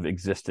out of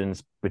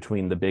existence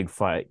between the big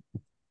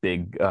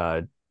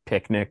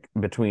picnic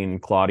between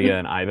Claudia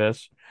and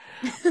Ibis.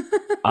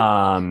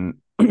 I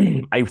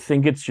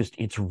think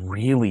it's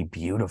really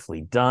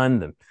beautifully done.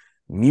 The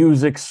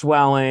music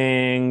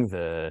swelling,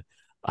 the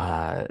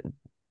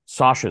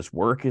Sasha's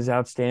work is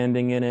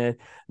outstanding in it.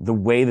 The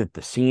way that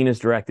the scene is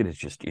directed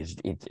is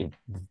it's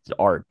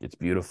art. It's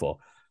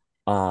beautiful.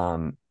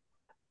 I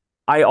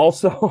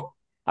also,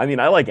 I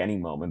like any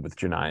moment with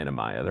Janai and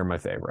Amaya. They're my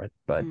favorite,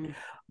 but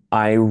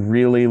I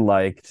really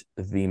liked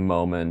the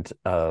moment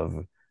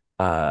of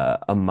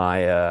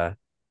Amaya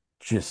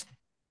just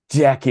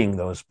decking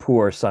those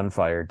poor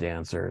Sunfire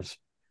dancers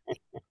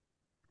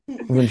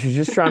when she's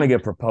just trying to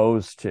get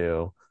proposed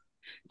to.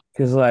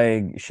 Because,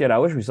 shit, I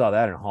wish we saw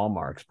that in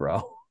Hallmarks,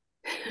 bro.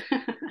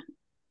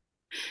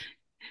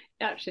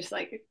 Yeah, it's just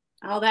like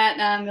all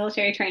that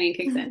military training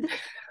kicks in.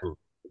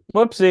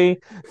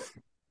 Whoopsie.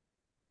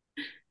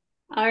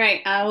 All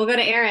right, we'll go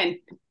to Aaron.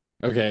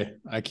 Okay,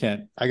 I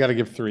got to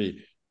give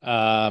 3.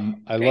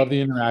 I love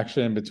the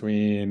interaction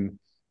between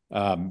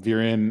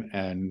Viren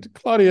and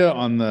Claudia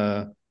on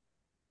the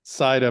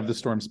side of the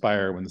storm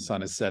spire when the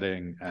sun is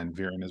setting and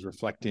Viren is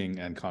reflecting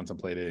and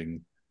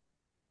contemplating,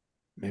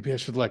 maybe I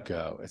should let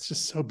go. It's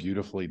just so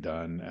beautifully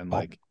done. And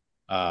like,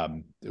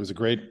 it was a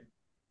great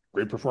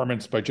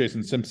performance by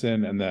Jason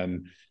Simpson. And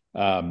then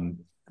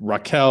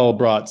Raquel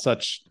brought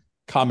such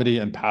comedy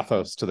and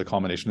pathos to the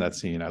culmination of that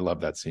scene. I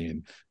love that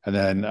scene. And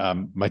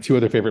then my two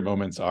other favorite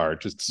moments are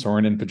just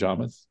Soren in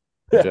pajamas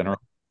in general.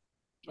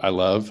 I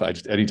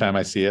just anytime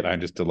I see it,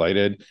 I'm just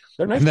delighted.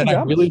 They're nice and then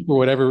pajamas. I really, for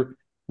whatever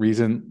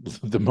reason,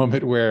 the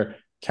moment where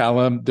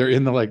Callum, they're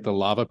in the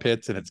lava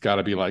pits and it's got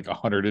to be like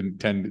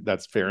 110,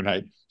 that's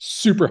Fahrenheit,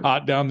 super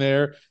hot down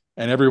there,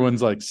 and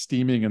everyone's like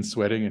steaming and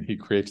sweating, and he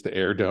creates the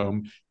air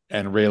dome,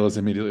 and Rayla's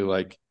immediately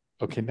like,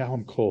 okay, now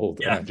I'm cold.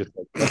 Yeah. And I'm just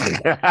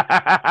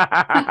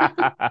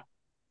like,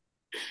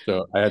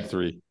 so I had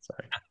 3.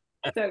 Sorry.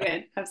 So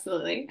good.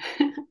 Absolutely.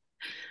 All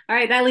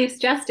right. That leaves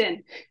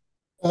Justin.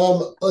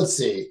 Let's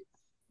see.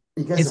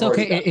 You guys It's have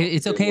already okay. gotten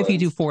It's good okay if you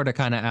do ones. 4 to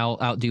kind of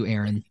outdo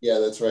Aaron. Yeah,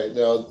 that's right.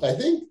 No, I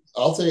think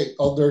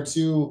there are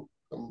 2.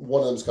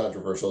 One of them's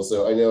controversial.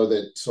 So I know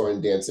that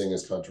Soren dancing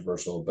is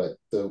controversial, but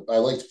I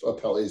liked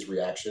Apelli's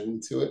reaction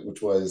to it,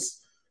 which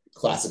was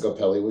classic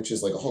Apelli, which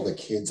is like, oh, the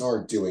kids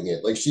aren't doing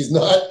it. Like she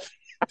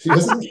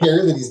doesn't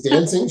care that he's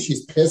dancing.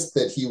 She's pissed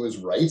that he was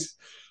right.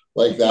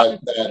 Like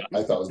that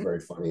I thought was very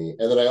funny.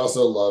 And then I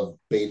also love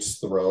Bates'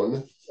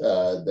 throne,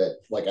 that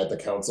like at the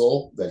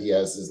council, that he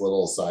has his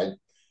little side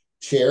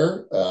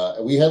chair.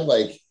 We had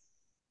like,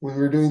 when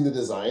we were doing the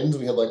designs,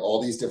 we had like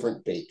all these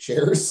different bait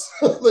chairs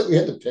that we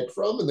had to pick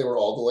from, and they were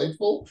all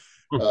delightful.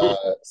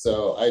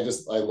 So I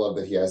love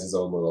that he has his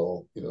own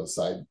little,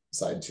 side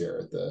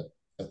chair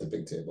at the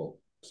big table.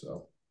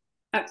 So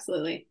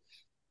Absolutely.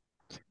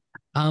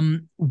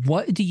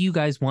 What do you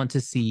guys want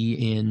to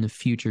see in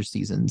future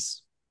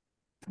seasons?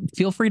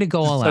 Feel free to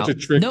go all Such out. a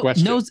trick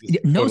question. No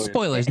Totally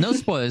spoilers. No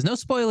spoilers. No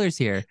spoilers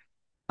here.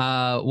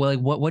 Well, like,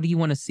 what do you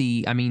want to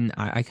see? I mean,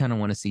 I kind of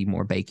want to see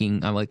more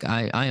baking.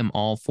 I am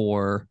all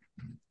for,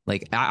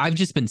 like, I've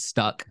just been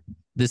stuck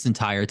this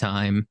entire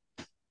time,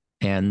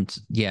 and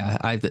yeah,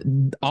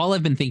 all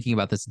I've been thinking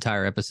about this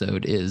entire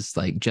episode is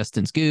like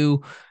Justin's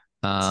goo,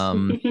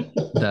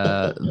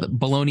 the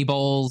bologna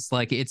bowls.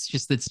 Like it's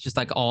just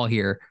like all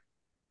here.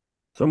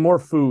 So more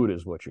food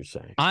is what you're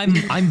saying.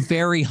 I'm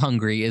very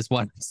hungry, is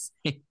what I'm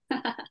saying.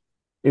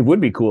 It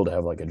would be cool to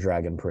have like a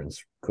Dragon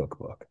Prince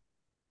cookbook.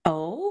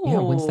 Oh. Yeah,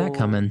 when's that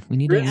coming? We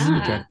need a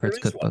Yeah. Dragon Prince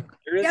There is one. cookbook.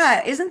 There is.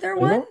 Yeah, isn't there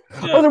Is one? there?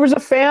 Oh, there was a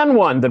fan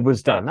one that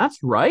was done.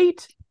 That's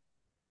right.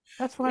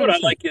 That's what What I I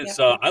was like thinking. is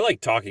I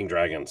like Talking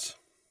Dragons.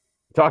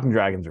 Talking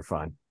dragons are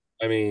fun.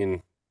 I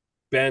mean,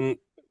 Ben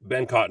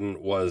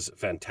Cotton was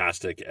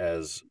fantastic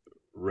as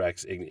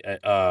Rex.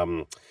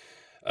 Nicole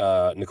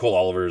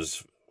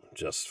Oliver's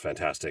just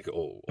fantastic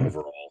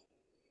overall.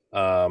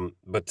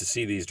 But to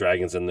see these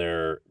dragons and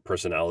their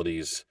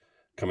personalities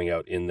coming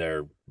out in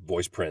their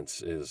voice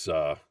prints is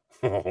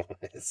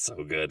it's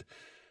so good.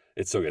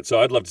 It's so good. So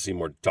I'd love to see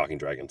more Talking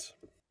Dragons.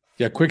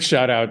 Yeah, quick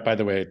shout out, by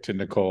the way, to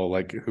Nicole,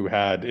 like who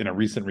had in a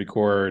recent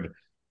record,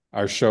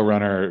 our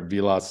showrunner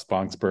Vilas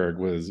Spongsberg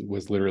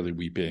was literally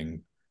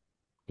weeping,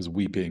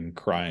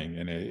 crying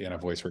in a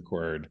voice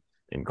record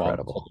while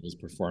Incredible. Nicole was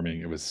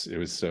performing. It was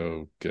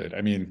so good.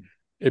 I mean,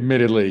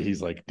 admittedly,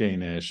 he's like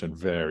Danish and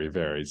very,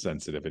 very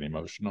sensitive and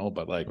emotional,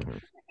 but like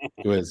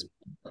it was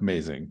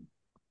amazing.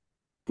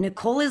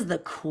 Nicole is the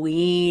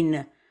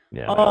queen.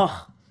 Yeah.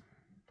 Oh.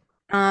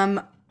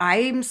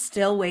 I'm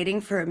still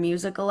waiting for a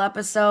musical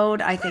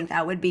episode. I think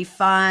that would be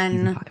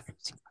fun.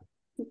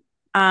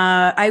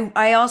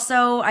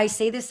 I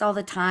say this all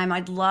the time.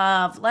 I'd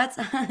love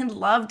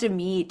to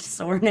meet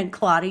Soren and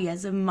Claudia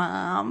as a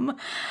mom.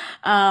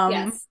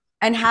 Yes.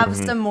 And have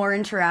some more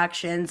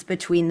interactions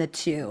between the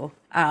two.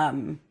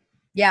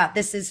 Yeah,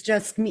 this is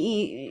just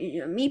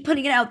me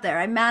putting it out there.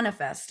 I'm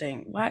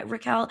manifesting. Why,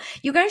 Raquel?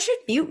 You guys should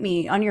mute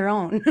me on your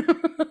own.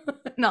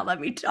 Not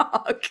let me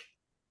talk.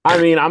 I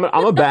mean, I'm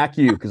a back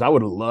you because I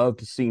would love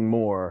to see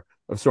more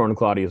of Soren and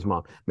Claudia's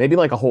mom. Maybe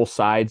like a whole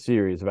side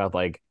series about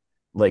like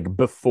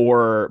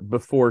before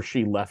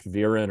she left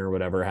Viren or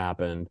whatever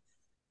happened.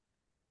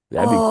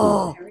 That'd be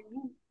cool.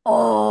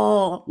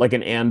 Oh, Like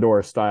an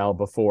Andor style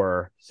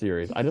before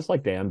series. I just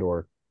liked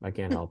Andor. I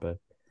can't help it.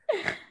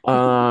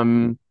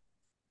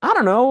 I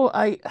don't know.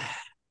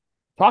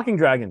 Talking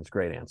Dragons,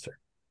 great answer.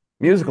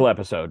 Musical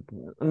episode,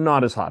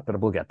 not as hot, but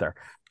we'll get there.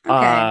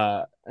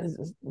 okay.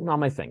 It's not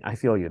my thing. I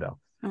feel you though.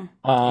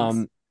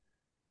 Thanks.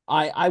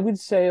 I would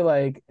say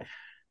like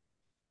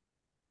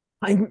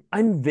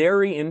I'm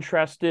very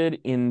interested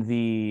in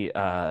the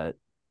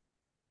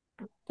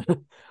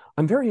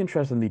I'm very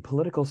interested in the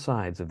political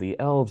sides of the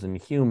elves and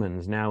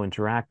humans now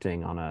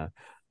interacting on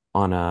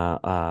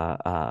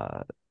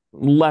a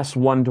less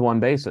one-to-one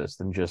basis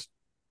than just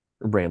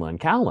Rayla and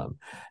Callum.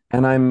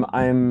 And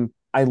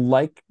I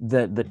like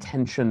the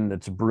tension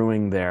that's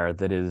brewing there,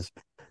 that is,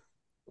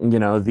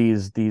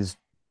 these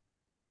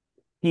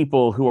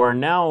people who are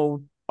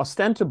now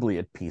ostensibly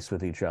at peace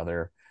with each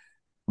other,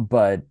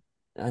 but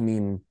I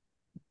mean,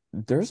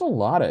 there's a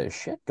lot of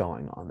shit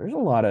going on. There's a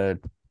lot of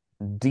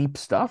deep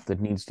stuff that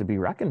needs to be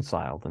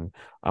reconciled, and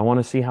I want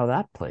to see how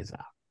that plays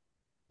out.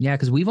 Yeah,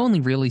 because we've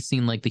only really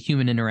seen like the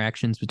human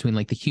interactions between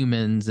like the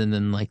humans and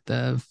then like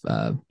the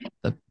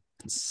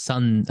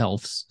sun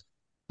elves.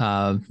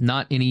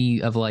 Not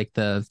any of like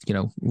the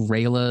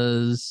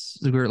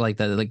Rayla's or like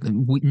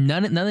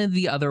none of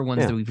the other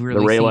ones that we've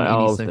really the seen. Rayla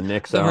elves, the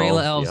Nyx the elves,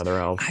 Rayla elves, the other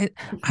elves.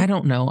 I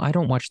don't know. I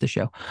don't watch the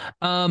show.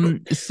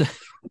 So,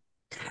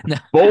 no.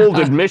 Bold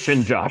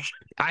admission, Josh.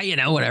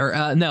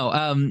 Whatever.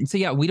 No. So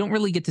yeah, we don't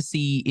really get to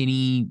see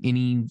any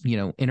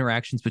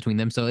interactions between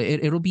them. So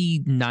it'll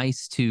be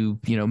nice to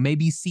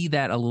maybe see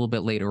that a little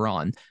bit later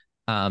on.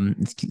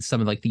 Some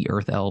of like the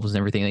Earth elves and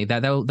everything like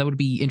that. That would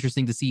be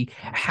interesting to see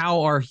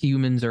how our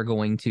humans are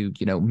going to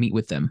meet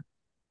with them.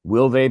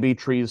 Will they be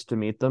trees to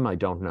meet them? I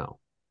don't know,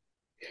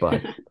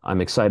 but I'm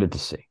excited to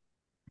see.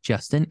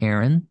 Justin,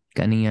 Aaron,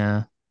 got any?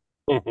 I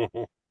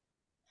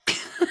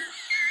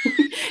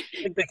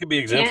think they could be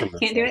exempt from this.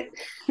 Can't do it.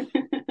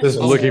 Just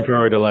looking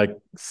forward to like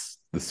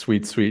the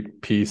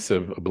sweet piece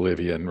of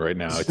Oblivion right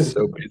now. It's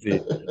so busy.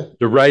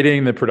 The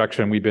writing, the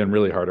production, we've been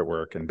really hard at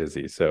work and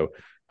busy. So,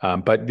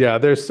 but yeah,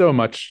 there's so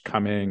much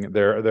coming.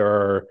 There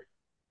are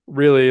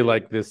really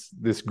like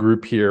this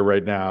group here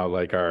right now,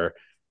 like are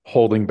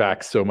holding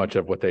back so much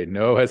of what they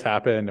know has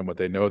happened and what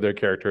they know their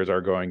characters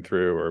are going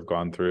through or have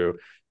gone through.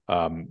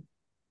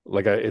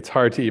 It's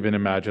hard to even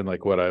imagine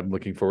like what I'm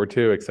looking forward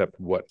to, except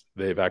what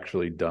they've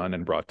actually done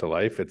and brought to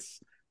life.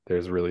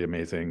 There's really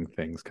amazing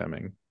things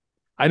coming.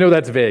 I know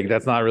that's vague.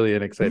 That's not really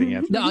an exciting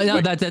answer.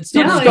 No, that's What's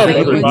totally up,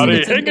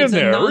 everybody? Hang in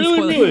there.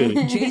 Really.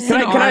 Jason,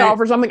 Can I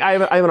offer something? I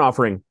have an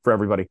offering for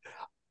everybody.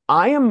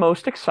 I am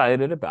most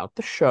excited about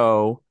the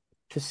show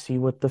to see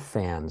what the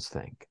fans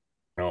think.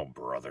 Oh,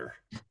 brother.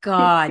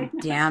 God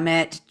damn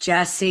it,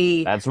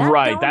 Jesse. That's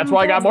right. That's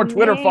why I got more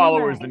Twitter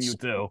followers than you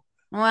two.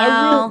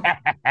 Well,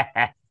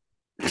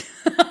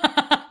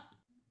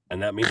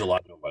 And that means a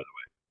lot to them, by the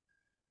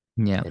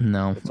Yeah,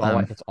 no.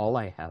 It's all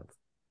I have.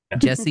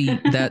 Jesse,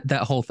 that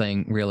whole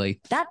thing really.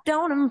 That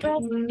don't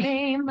impress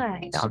me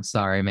much. I'm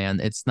sorry,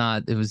 man. It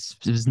was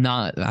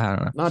not. I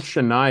don't know. Not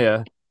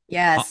Shania.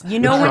 yes, you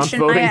know when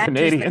Trump voting Shania enters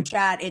the Canadian.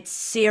 chat, it's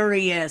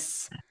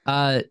serious.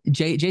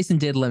 Jason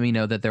did let me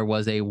know that there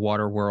was a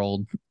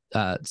Waterworld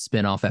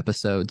spin-off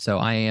episode, so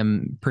I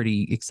am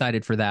pretty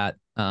excited for that.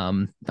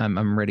 I'm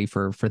ready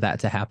for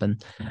that to happen.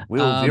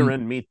 Will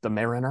Viren meet the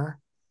Mariner?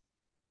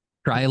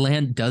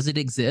 Dryland, does it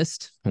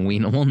exist?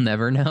 We'll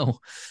never know.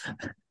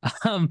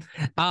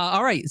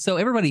 All right, so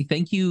everybody,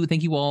 thank you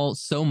all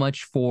so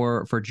much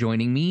for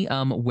joining me.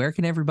 Where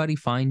can everybody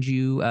find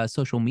you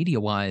social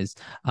media wise?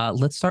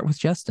 Let's start with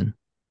Justin.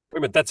 Wait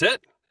a minute, that's it?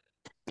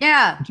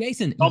 Yeah.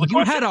 Jason, All the you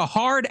questions? had a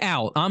hard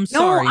out. I'm No,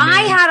 sorry.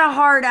 I man. had a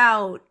hard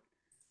out.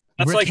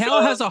 That's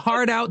Raquel has a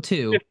hard out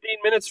too. 15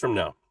 minutes from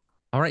now.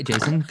 All right,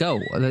 Jason, go.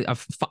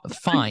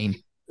 Fine.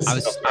 I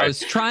was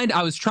trying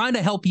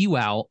to help you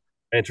out.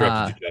 I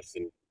interrupted you,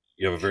 Justin.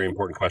 You have a very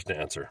important question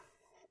to answer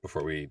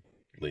before we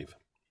leave.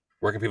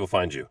 Where can people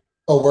find you?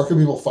 Oh, where can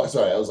people find?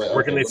 Sorry, I was like,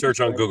 Where can they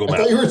search on Google I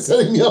Maps? thought you were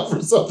setting me up for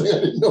something.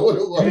 I didn't know what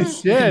it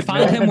was. You can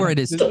find him where it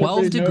is Didn't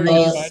 12 they know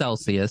degrees that?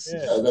 Celsius.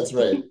 Yeah, that's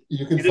right.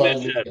 You can You did find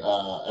that me. shit.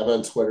 I'm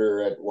on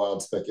Twitter at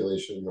Wild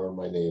Speculation or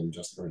my name,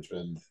 Justin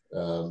Richmond.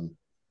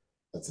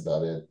 That's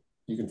about it.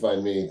 You can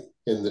find me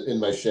in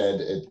my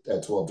shed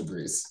at 12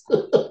 degrees.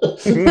 Or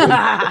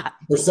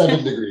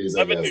 7 degrees, I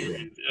 7 guess.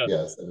 degrees,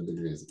 Yeah, 7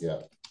 degrees. Yeah.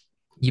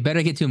 You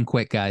better get to him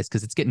quick, guys,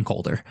 because it's getting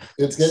colder.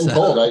 It's getting So-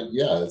 cold.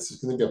 It's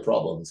going to be a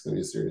problem. It's going to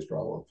be a serious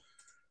problem.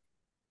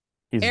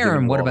 He's Aaron,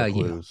 giving what all the about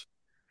you? clues.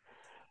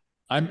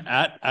 I'm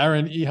at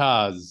Aaron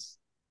Ehaz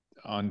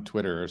on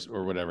Twitter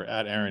or whatever,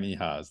 at Aaron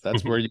Ehaz.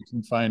 That's where you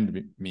can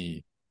find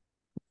me.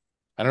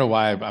 I don't know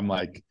why I'm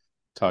like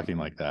talking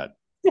like that.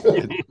 It's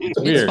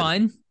weird. It's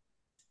fine.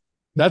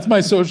 That's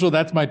my social.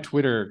 That's my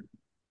Twitter.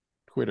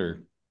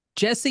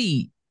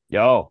 Jesse,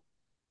 Yo.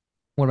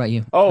 what about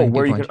you? Oh, Where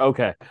where you find can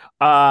okay.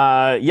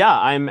 Yeah,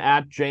 I'm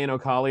at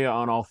Jinocalia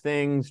on all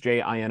things,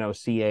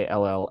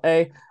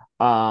 JINOCALLA.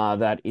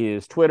 That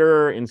is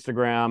Twitter,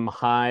 Instagram,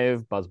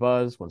 Hive,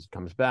 Buzz. Once it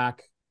comes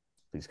back,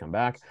 please come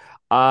back.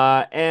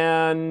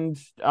 And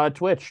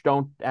Twitch.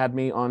 Don't add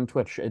me on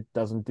Twitch. It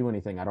doesn't do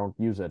anything. I don't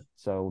use it.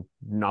 So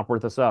not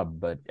worth a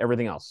sub, but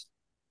everything else.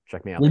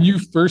 Check me out. When you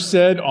first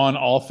said on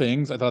all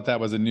things, I thought that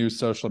was a new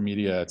social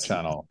media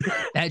channel.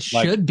 That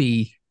Like- should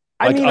be.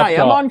 I like mean, I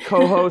am Updog. on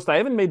co-host. I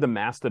haven't made the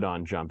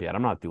Mastodon jump yet.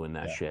 I'm not doing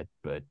that Yeah. shit,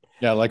 but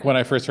Yeah, like when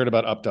I first heard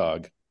about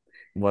Updog.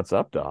 what's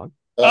up, dog?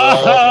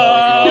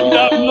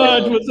 Not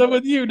much. What's up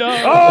with you, dog?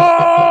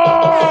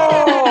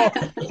 Oh!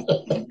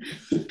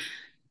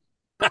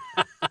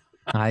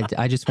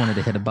 I just wanted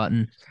to hit a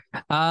button.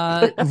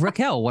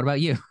 Raquel, what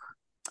about you?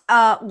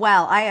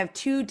 Well, I have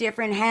 2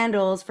 different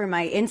handles for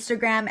my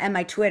Instagram and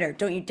my Twitter.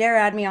 Don't you dare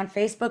add me on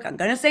Facebook. I'm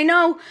gonna say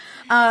no.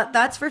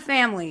 That's for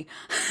family.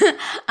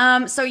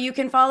 So you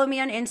can follow me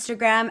on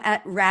Instagram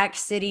at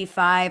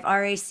RackCity5,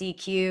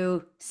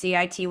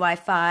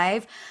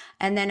 RACQCITY5,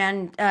 and then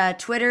on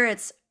Twitter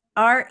it's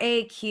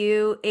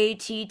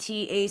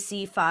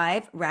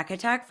RAQATTAC5, Rack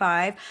Attack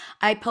 5.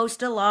 I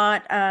post a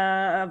lot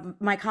of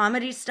my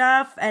comedy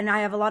stuff, and I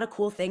have a lot of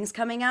cool things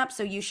coming up,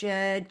 so you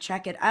should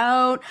check it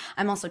out.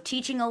 I'm also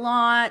teaching a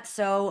lot,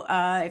 so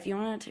if you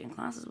want to take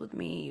classes with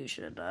me, you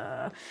should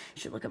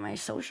look at my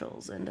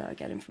socials and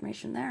get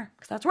information there,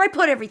 because that's where I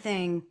put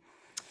everything.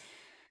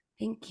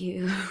 Thank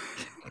you.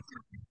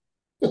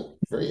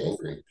 Very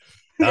angry.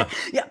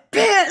 Yeah,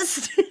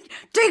 pissed.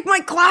 Take my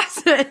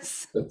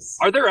classes.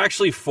 Are there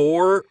actually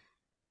 4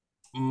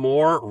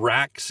 more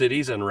rack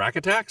cities and rack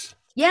attacks?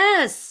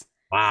 Yes.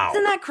 Wow.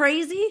 Isn't that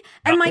crazy?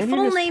 And my Didn't you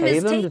full just name pay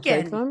is them to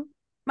take taken. them?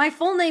 My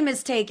full name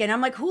is taken.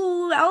 I'm like,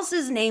 who else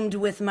is named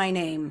with my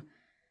name?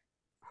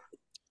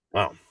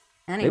 Wow.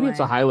 Anyway. Maybe it's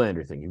a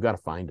Highlander thing. You've got to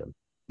find him.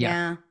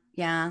 Yeah.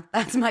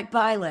 That's my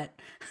pilot.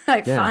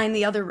 I Yeah. find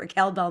the other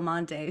Raquel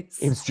Belmontes.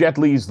 It's Jet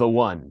Li's the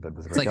one, but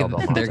with It's like Raquel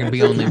Belmonte. they're going to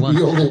be only one.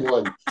 The only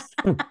one.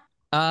 It's more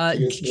and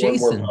more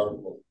Jason.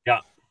 powerful.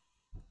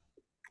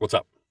 What's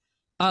up?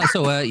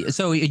 So are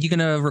you going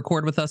to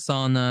record with us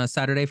on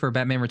Saturday for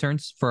Batman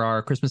Returns for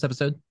our Christmas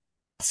episode?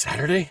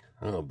 Saturday?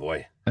 Oh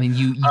boy. I mean,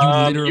 you You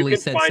literally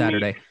can said find me-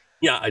 Saturday.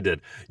 Yeah, I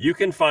did. You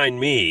can find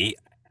me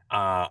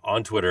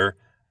on Twitter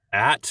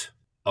at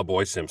a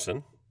boy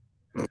Simpson.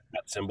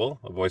 That symbol,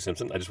 a boy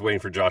Simpson. I'm just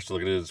waiting for Josh to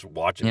look at his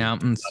watch and Yeah,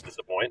 not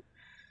disappoint.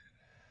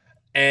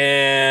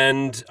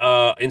 And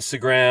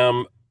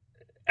Instagram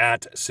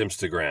at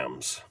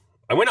Simstagrams.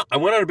 I went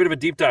on a bit of a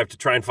deep dive to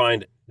try and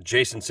find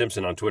Jason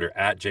Simpson on Twitter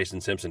at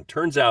Jason Simpson.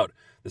 Turns out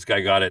this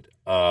guy got it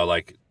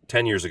like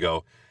 10 years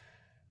ago.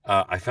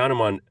 I found him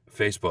on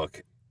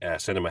Facebook.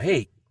 Sent him a,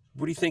 hey,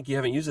 what do you think? You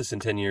haven't used this in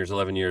 10 years,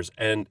 11 years.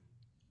 And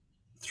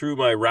through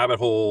my rabbit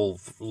hole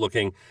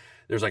looking,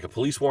 there's like a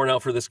police warrant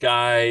out for this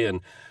guy.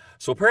 And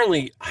so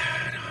apparently,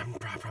 I'm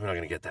probably not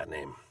going to get that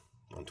name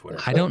on Twitter.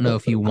 I don't know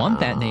if you want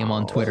that name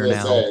on Twitter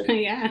now.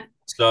 Yeah.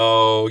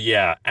 So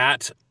yeah,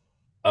 at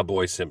a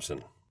boy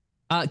Simpson.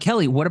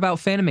 Kelly, what about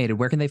Fanimated?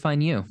 Where can they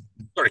find you?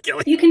 Sorry,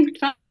 Kelly. You can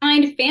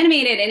find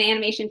Fanimated, an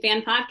animation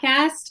fan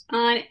podcast,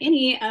 on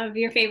any of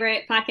your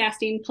favorite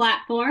podcasting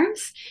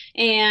platforms.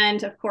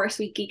 And of course,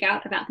 we geek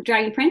out about the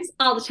Dragon Prince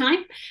all the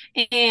time.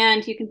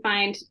 And you can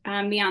find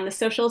me on the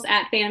socials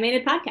at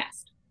Fanimated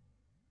Podcast.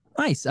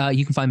 Nice.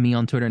 You can find me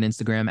on Twitter and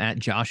Instagram at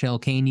Josh L.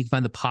 Kane. You can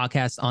find the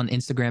podcast on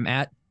Instagram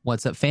at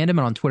What's Up Fandom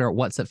and on Twitter at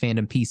What's Up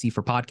Fandom PC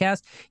for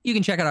podcast. You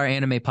can check out our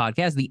anime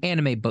podcast, the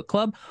Anime Book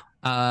Club,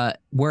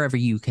 wherever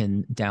you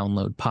can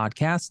download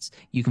podcasts.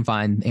 You can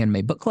find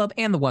Anime Book Club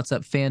and the What's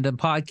Up Fandom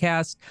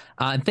podcast.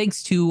 And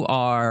thanks to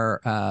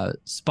our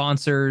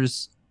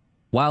sponsors,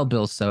 Wild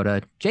Bill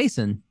Soda.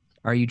 Jason,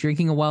 are you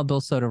drinking a Wild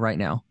Bill Soda right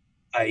now?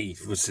 I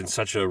was in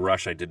such a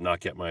rush. I did not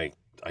get I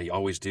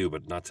always do,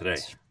 but not today.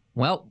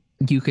 Well,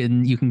 you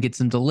can get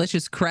some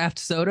delicious craft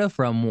soda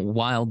from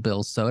Wild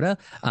Bill Soda.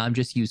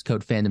 Just use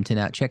code FANDOM10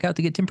 at checkout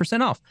to get 10%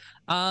 off.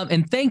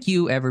 And thank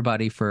you,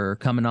 everybody, for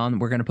coming on.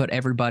 We're going to put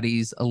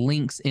everybody's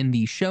links in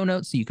the show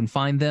notes so you can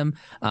find them.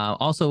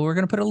 Also, we're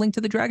going to put a link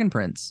to the Dragon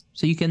Prince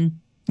so you can,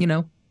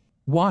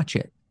 watch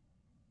it.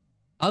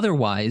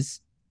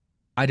 Otherwise,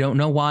 I don't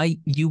know why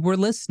you were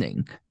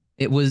listening.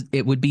 It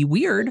would be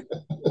weird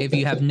if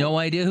you have no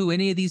idea who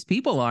any of these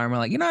people are. And we're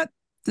like,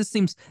 this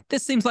seems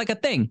like a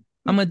thing.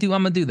 I'm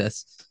gonna do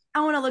this.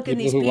 I want to look in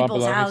these People who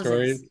want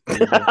people's baloney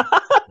houses.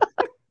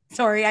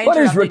 Sorry, I What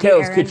does interrupted you,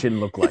 Raquel's Aaron. kitchen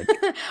look like?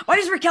 Why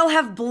does Raquel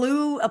have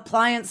blue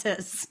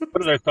appliances?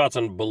 What are their thoughts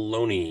on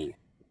baloney?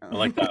 I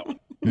like that one.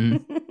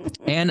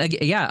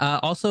 And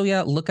also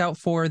look out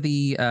for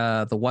the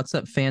What's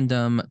Up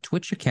Fandom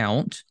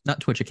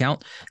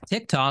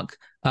TikTok,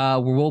 where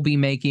we'll be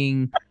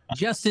making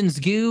Justin's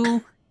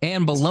goo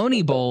and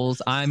bologna bowls.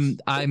 I'm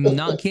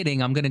not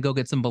kidding. I'm gonna go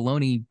get some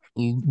bologna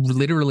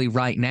literally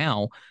right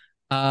now,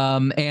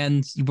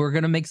 and we're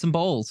gonna make some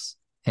bowls.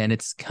 And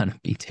it's gonna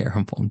be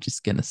terrible. I'm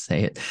just gonna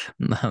say it.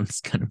 It's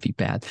gonna be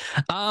bad.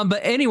 But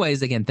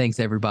anyways, again, thanks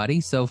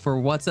everybody. So for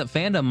What's Up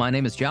Fandom, my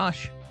name is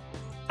Josh.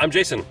 I'm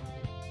Jason.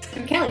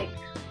 I'm Kelly.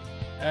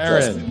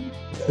 Aaron.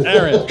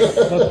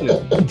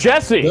 Justin.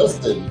 Jesse.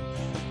 Justin.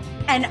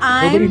 And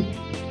I'm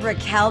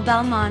Raquel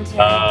Belmonte.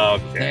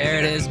 Okay. There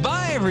it is.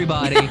 Bye,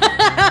 everybody.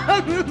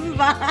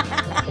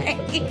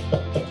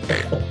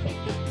 Bye.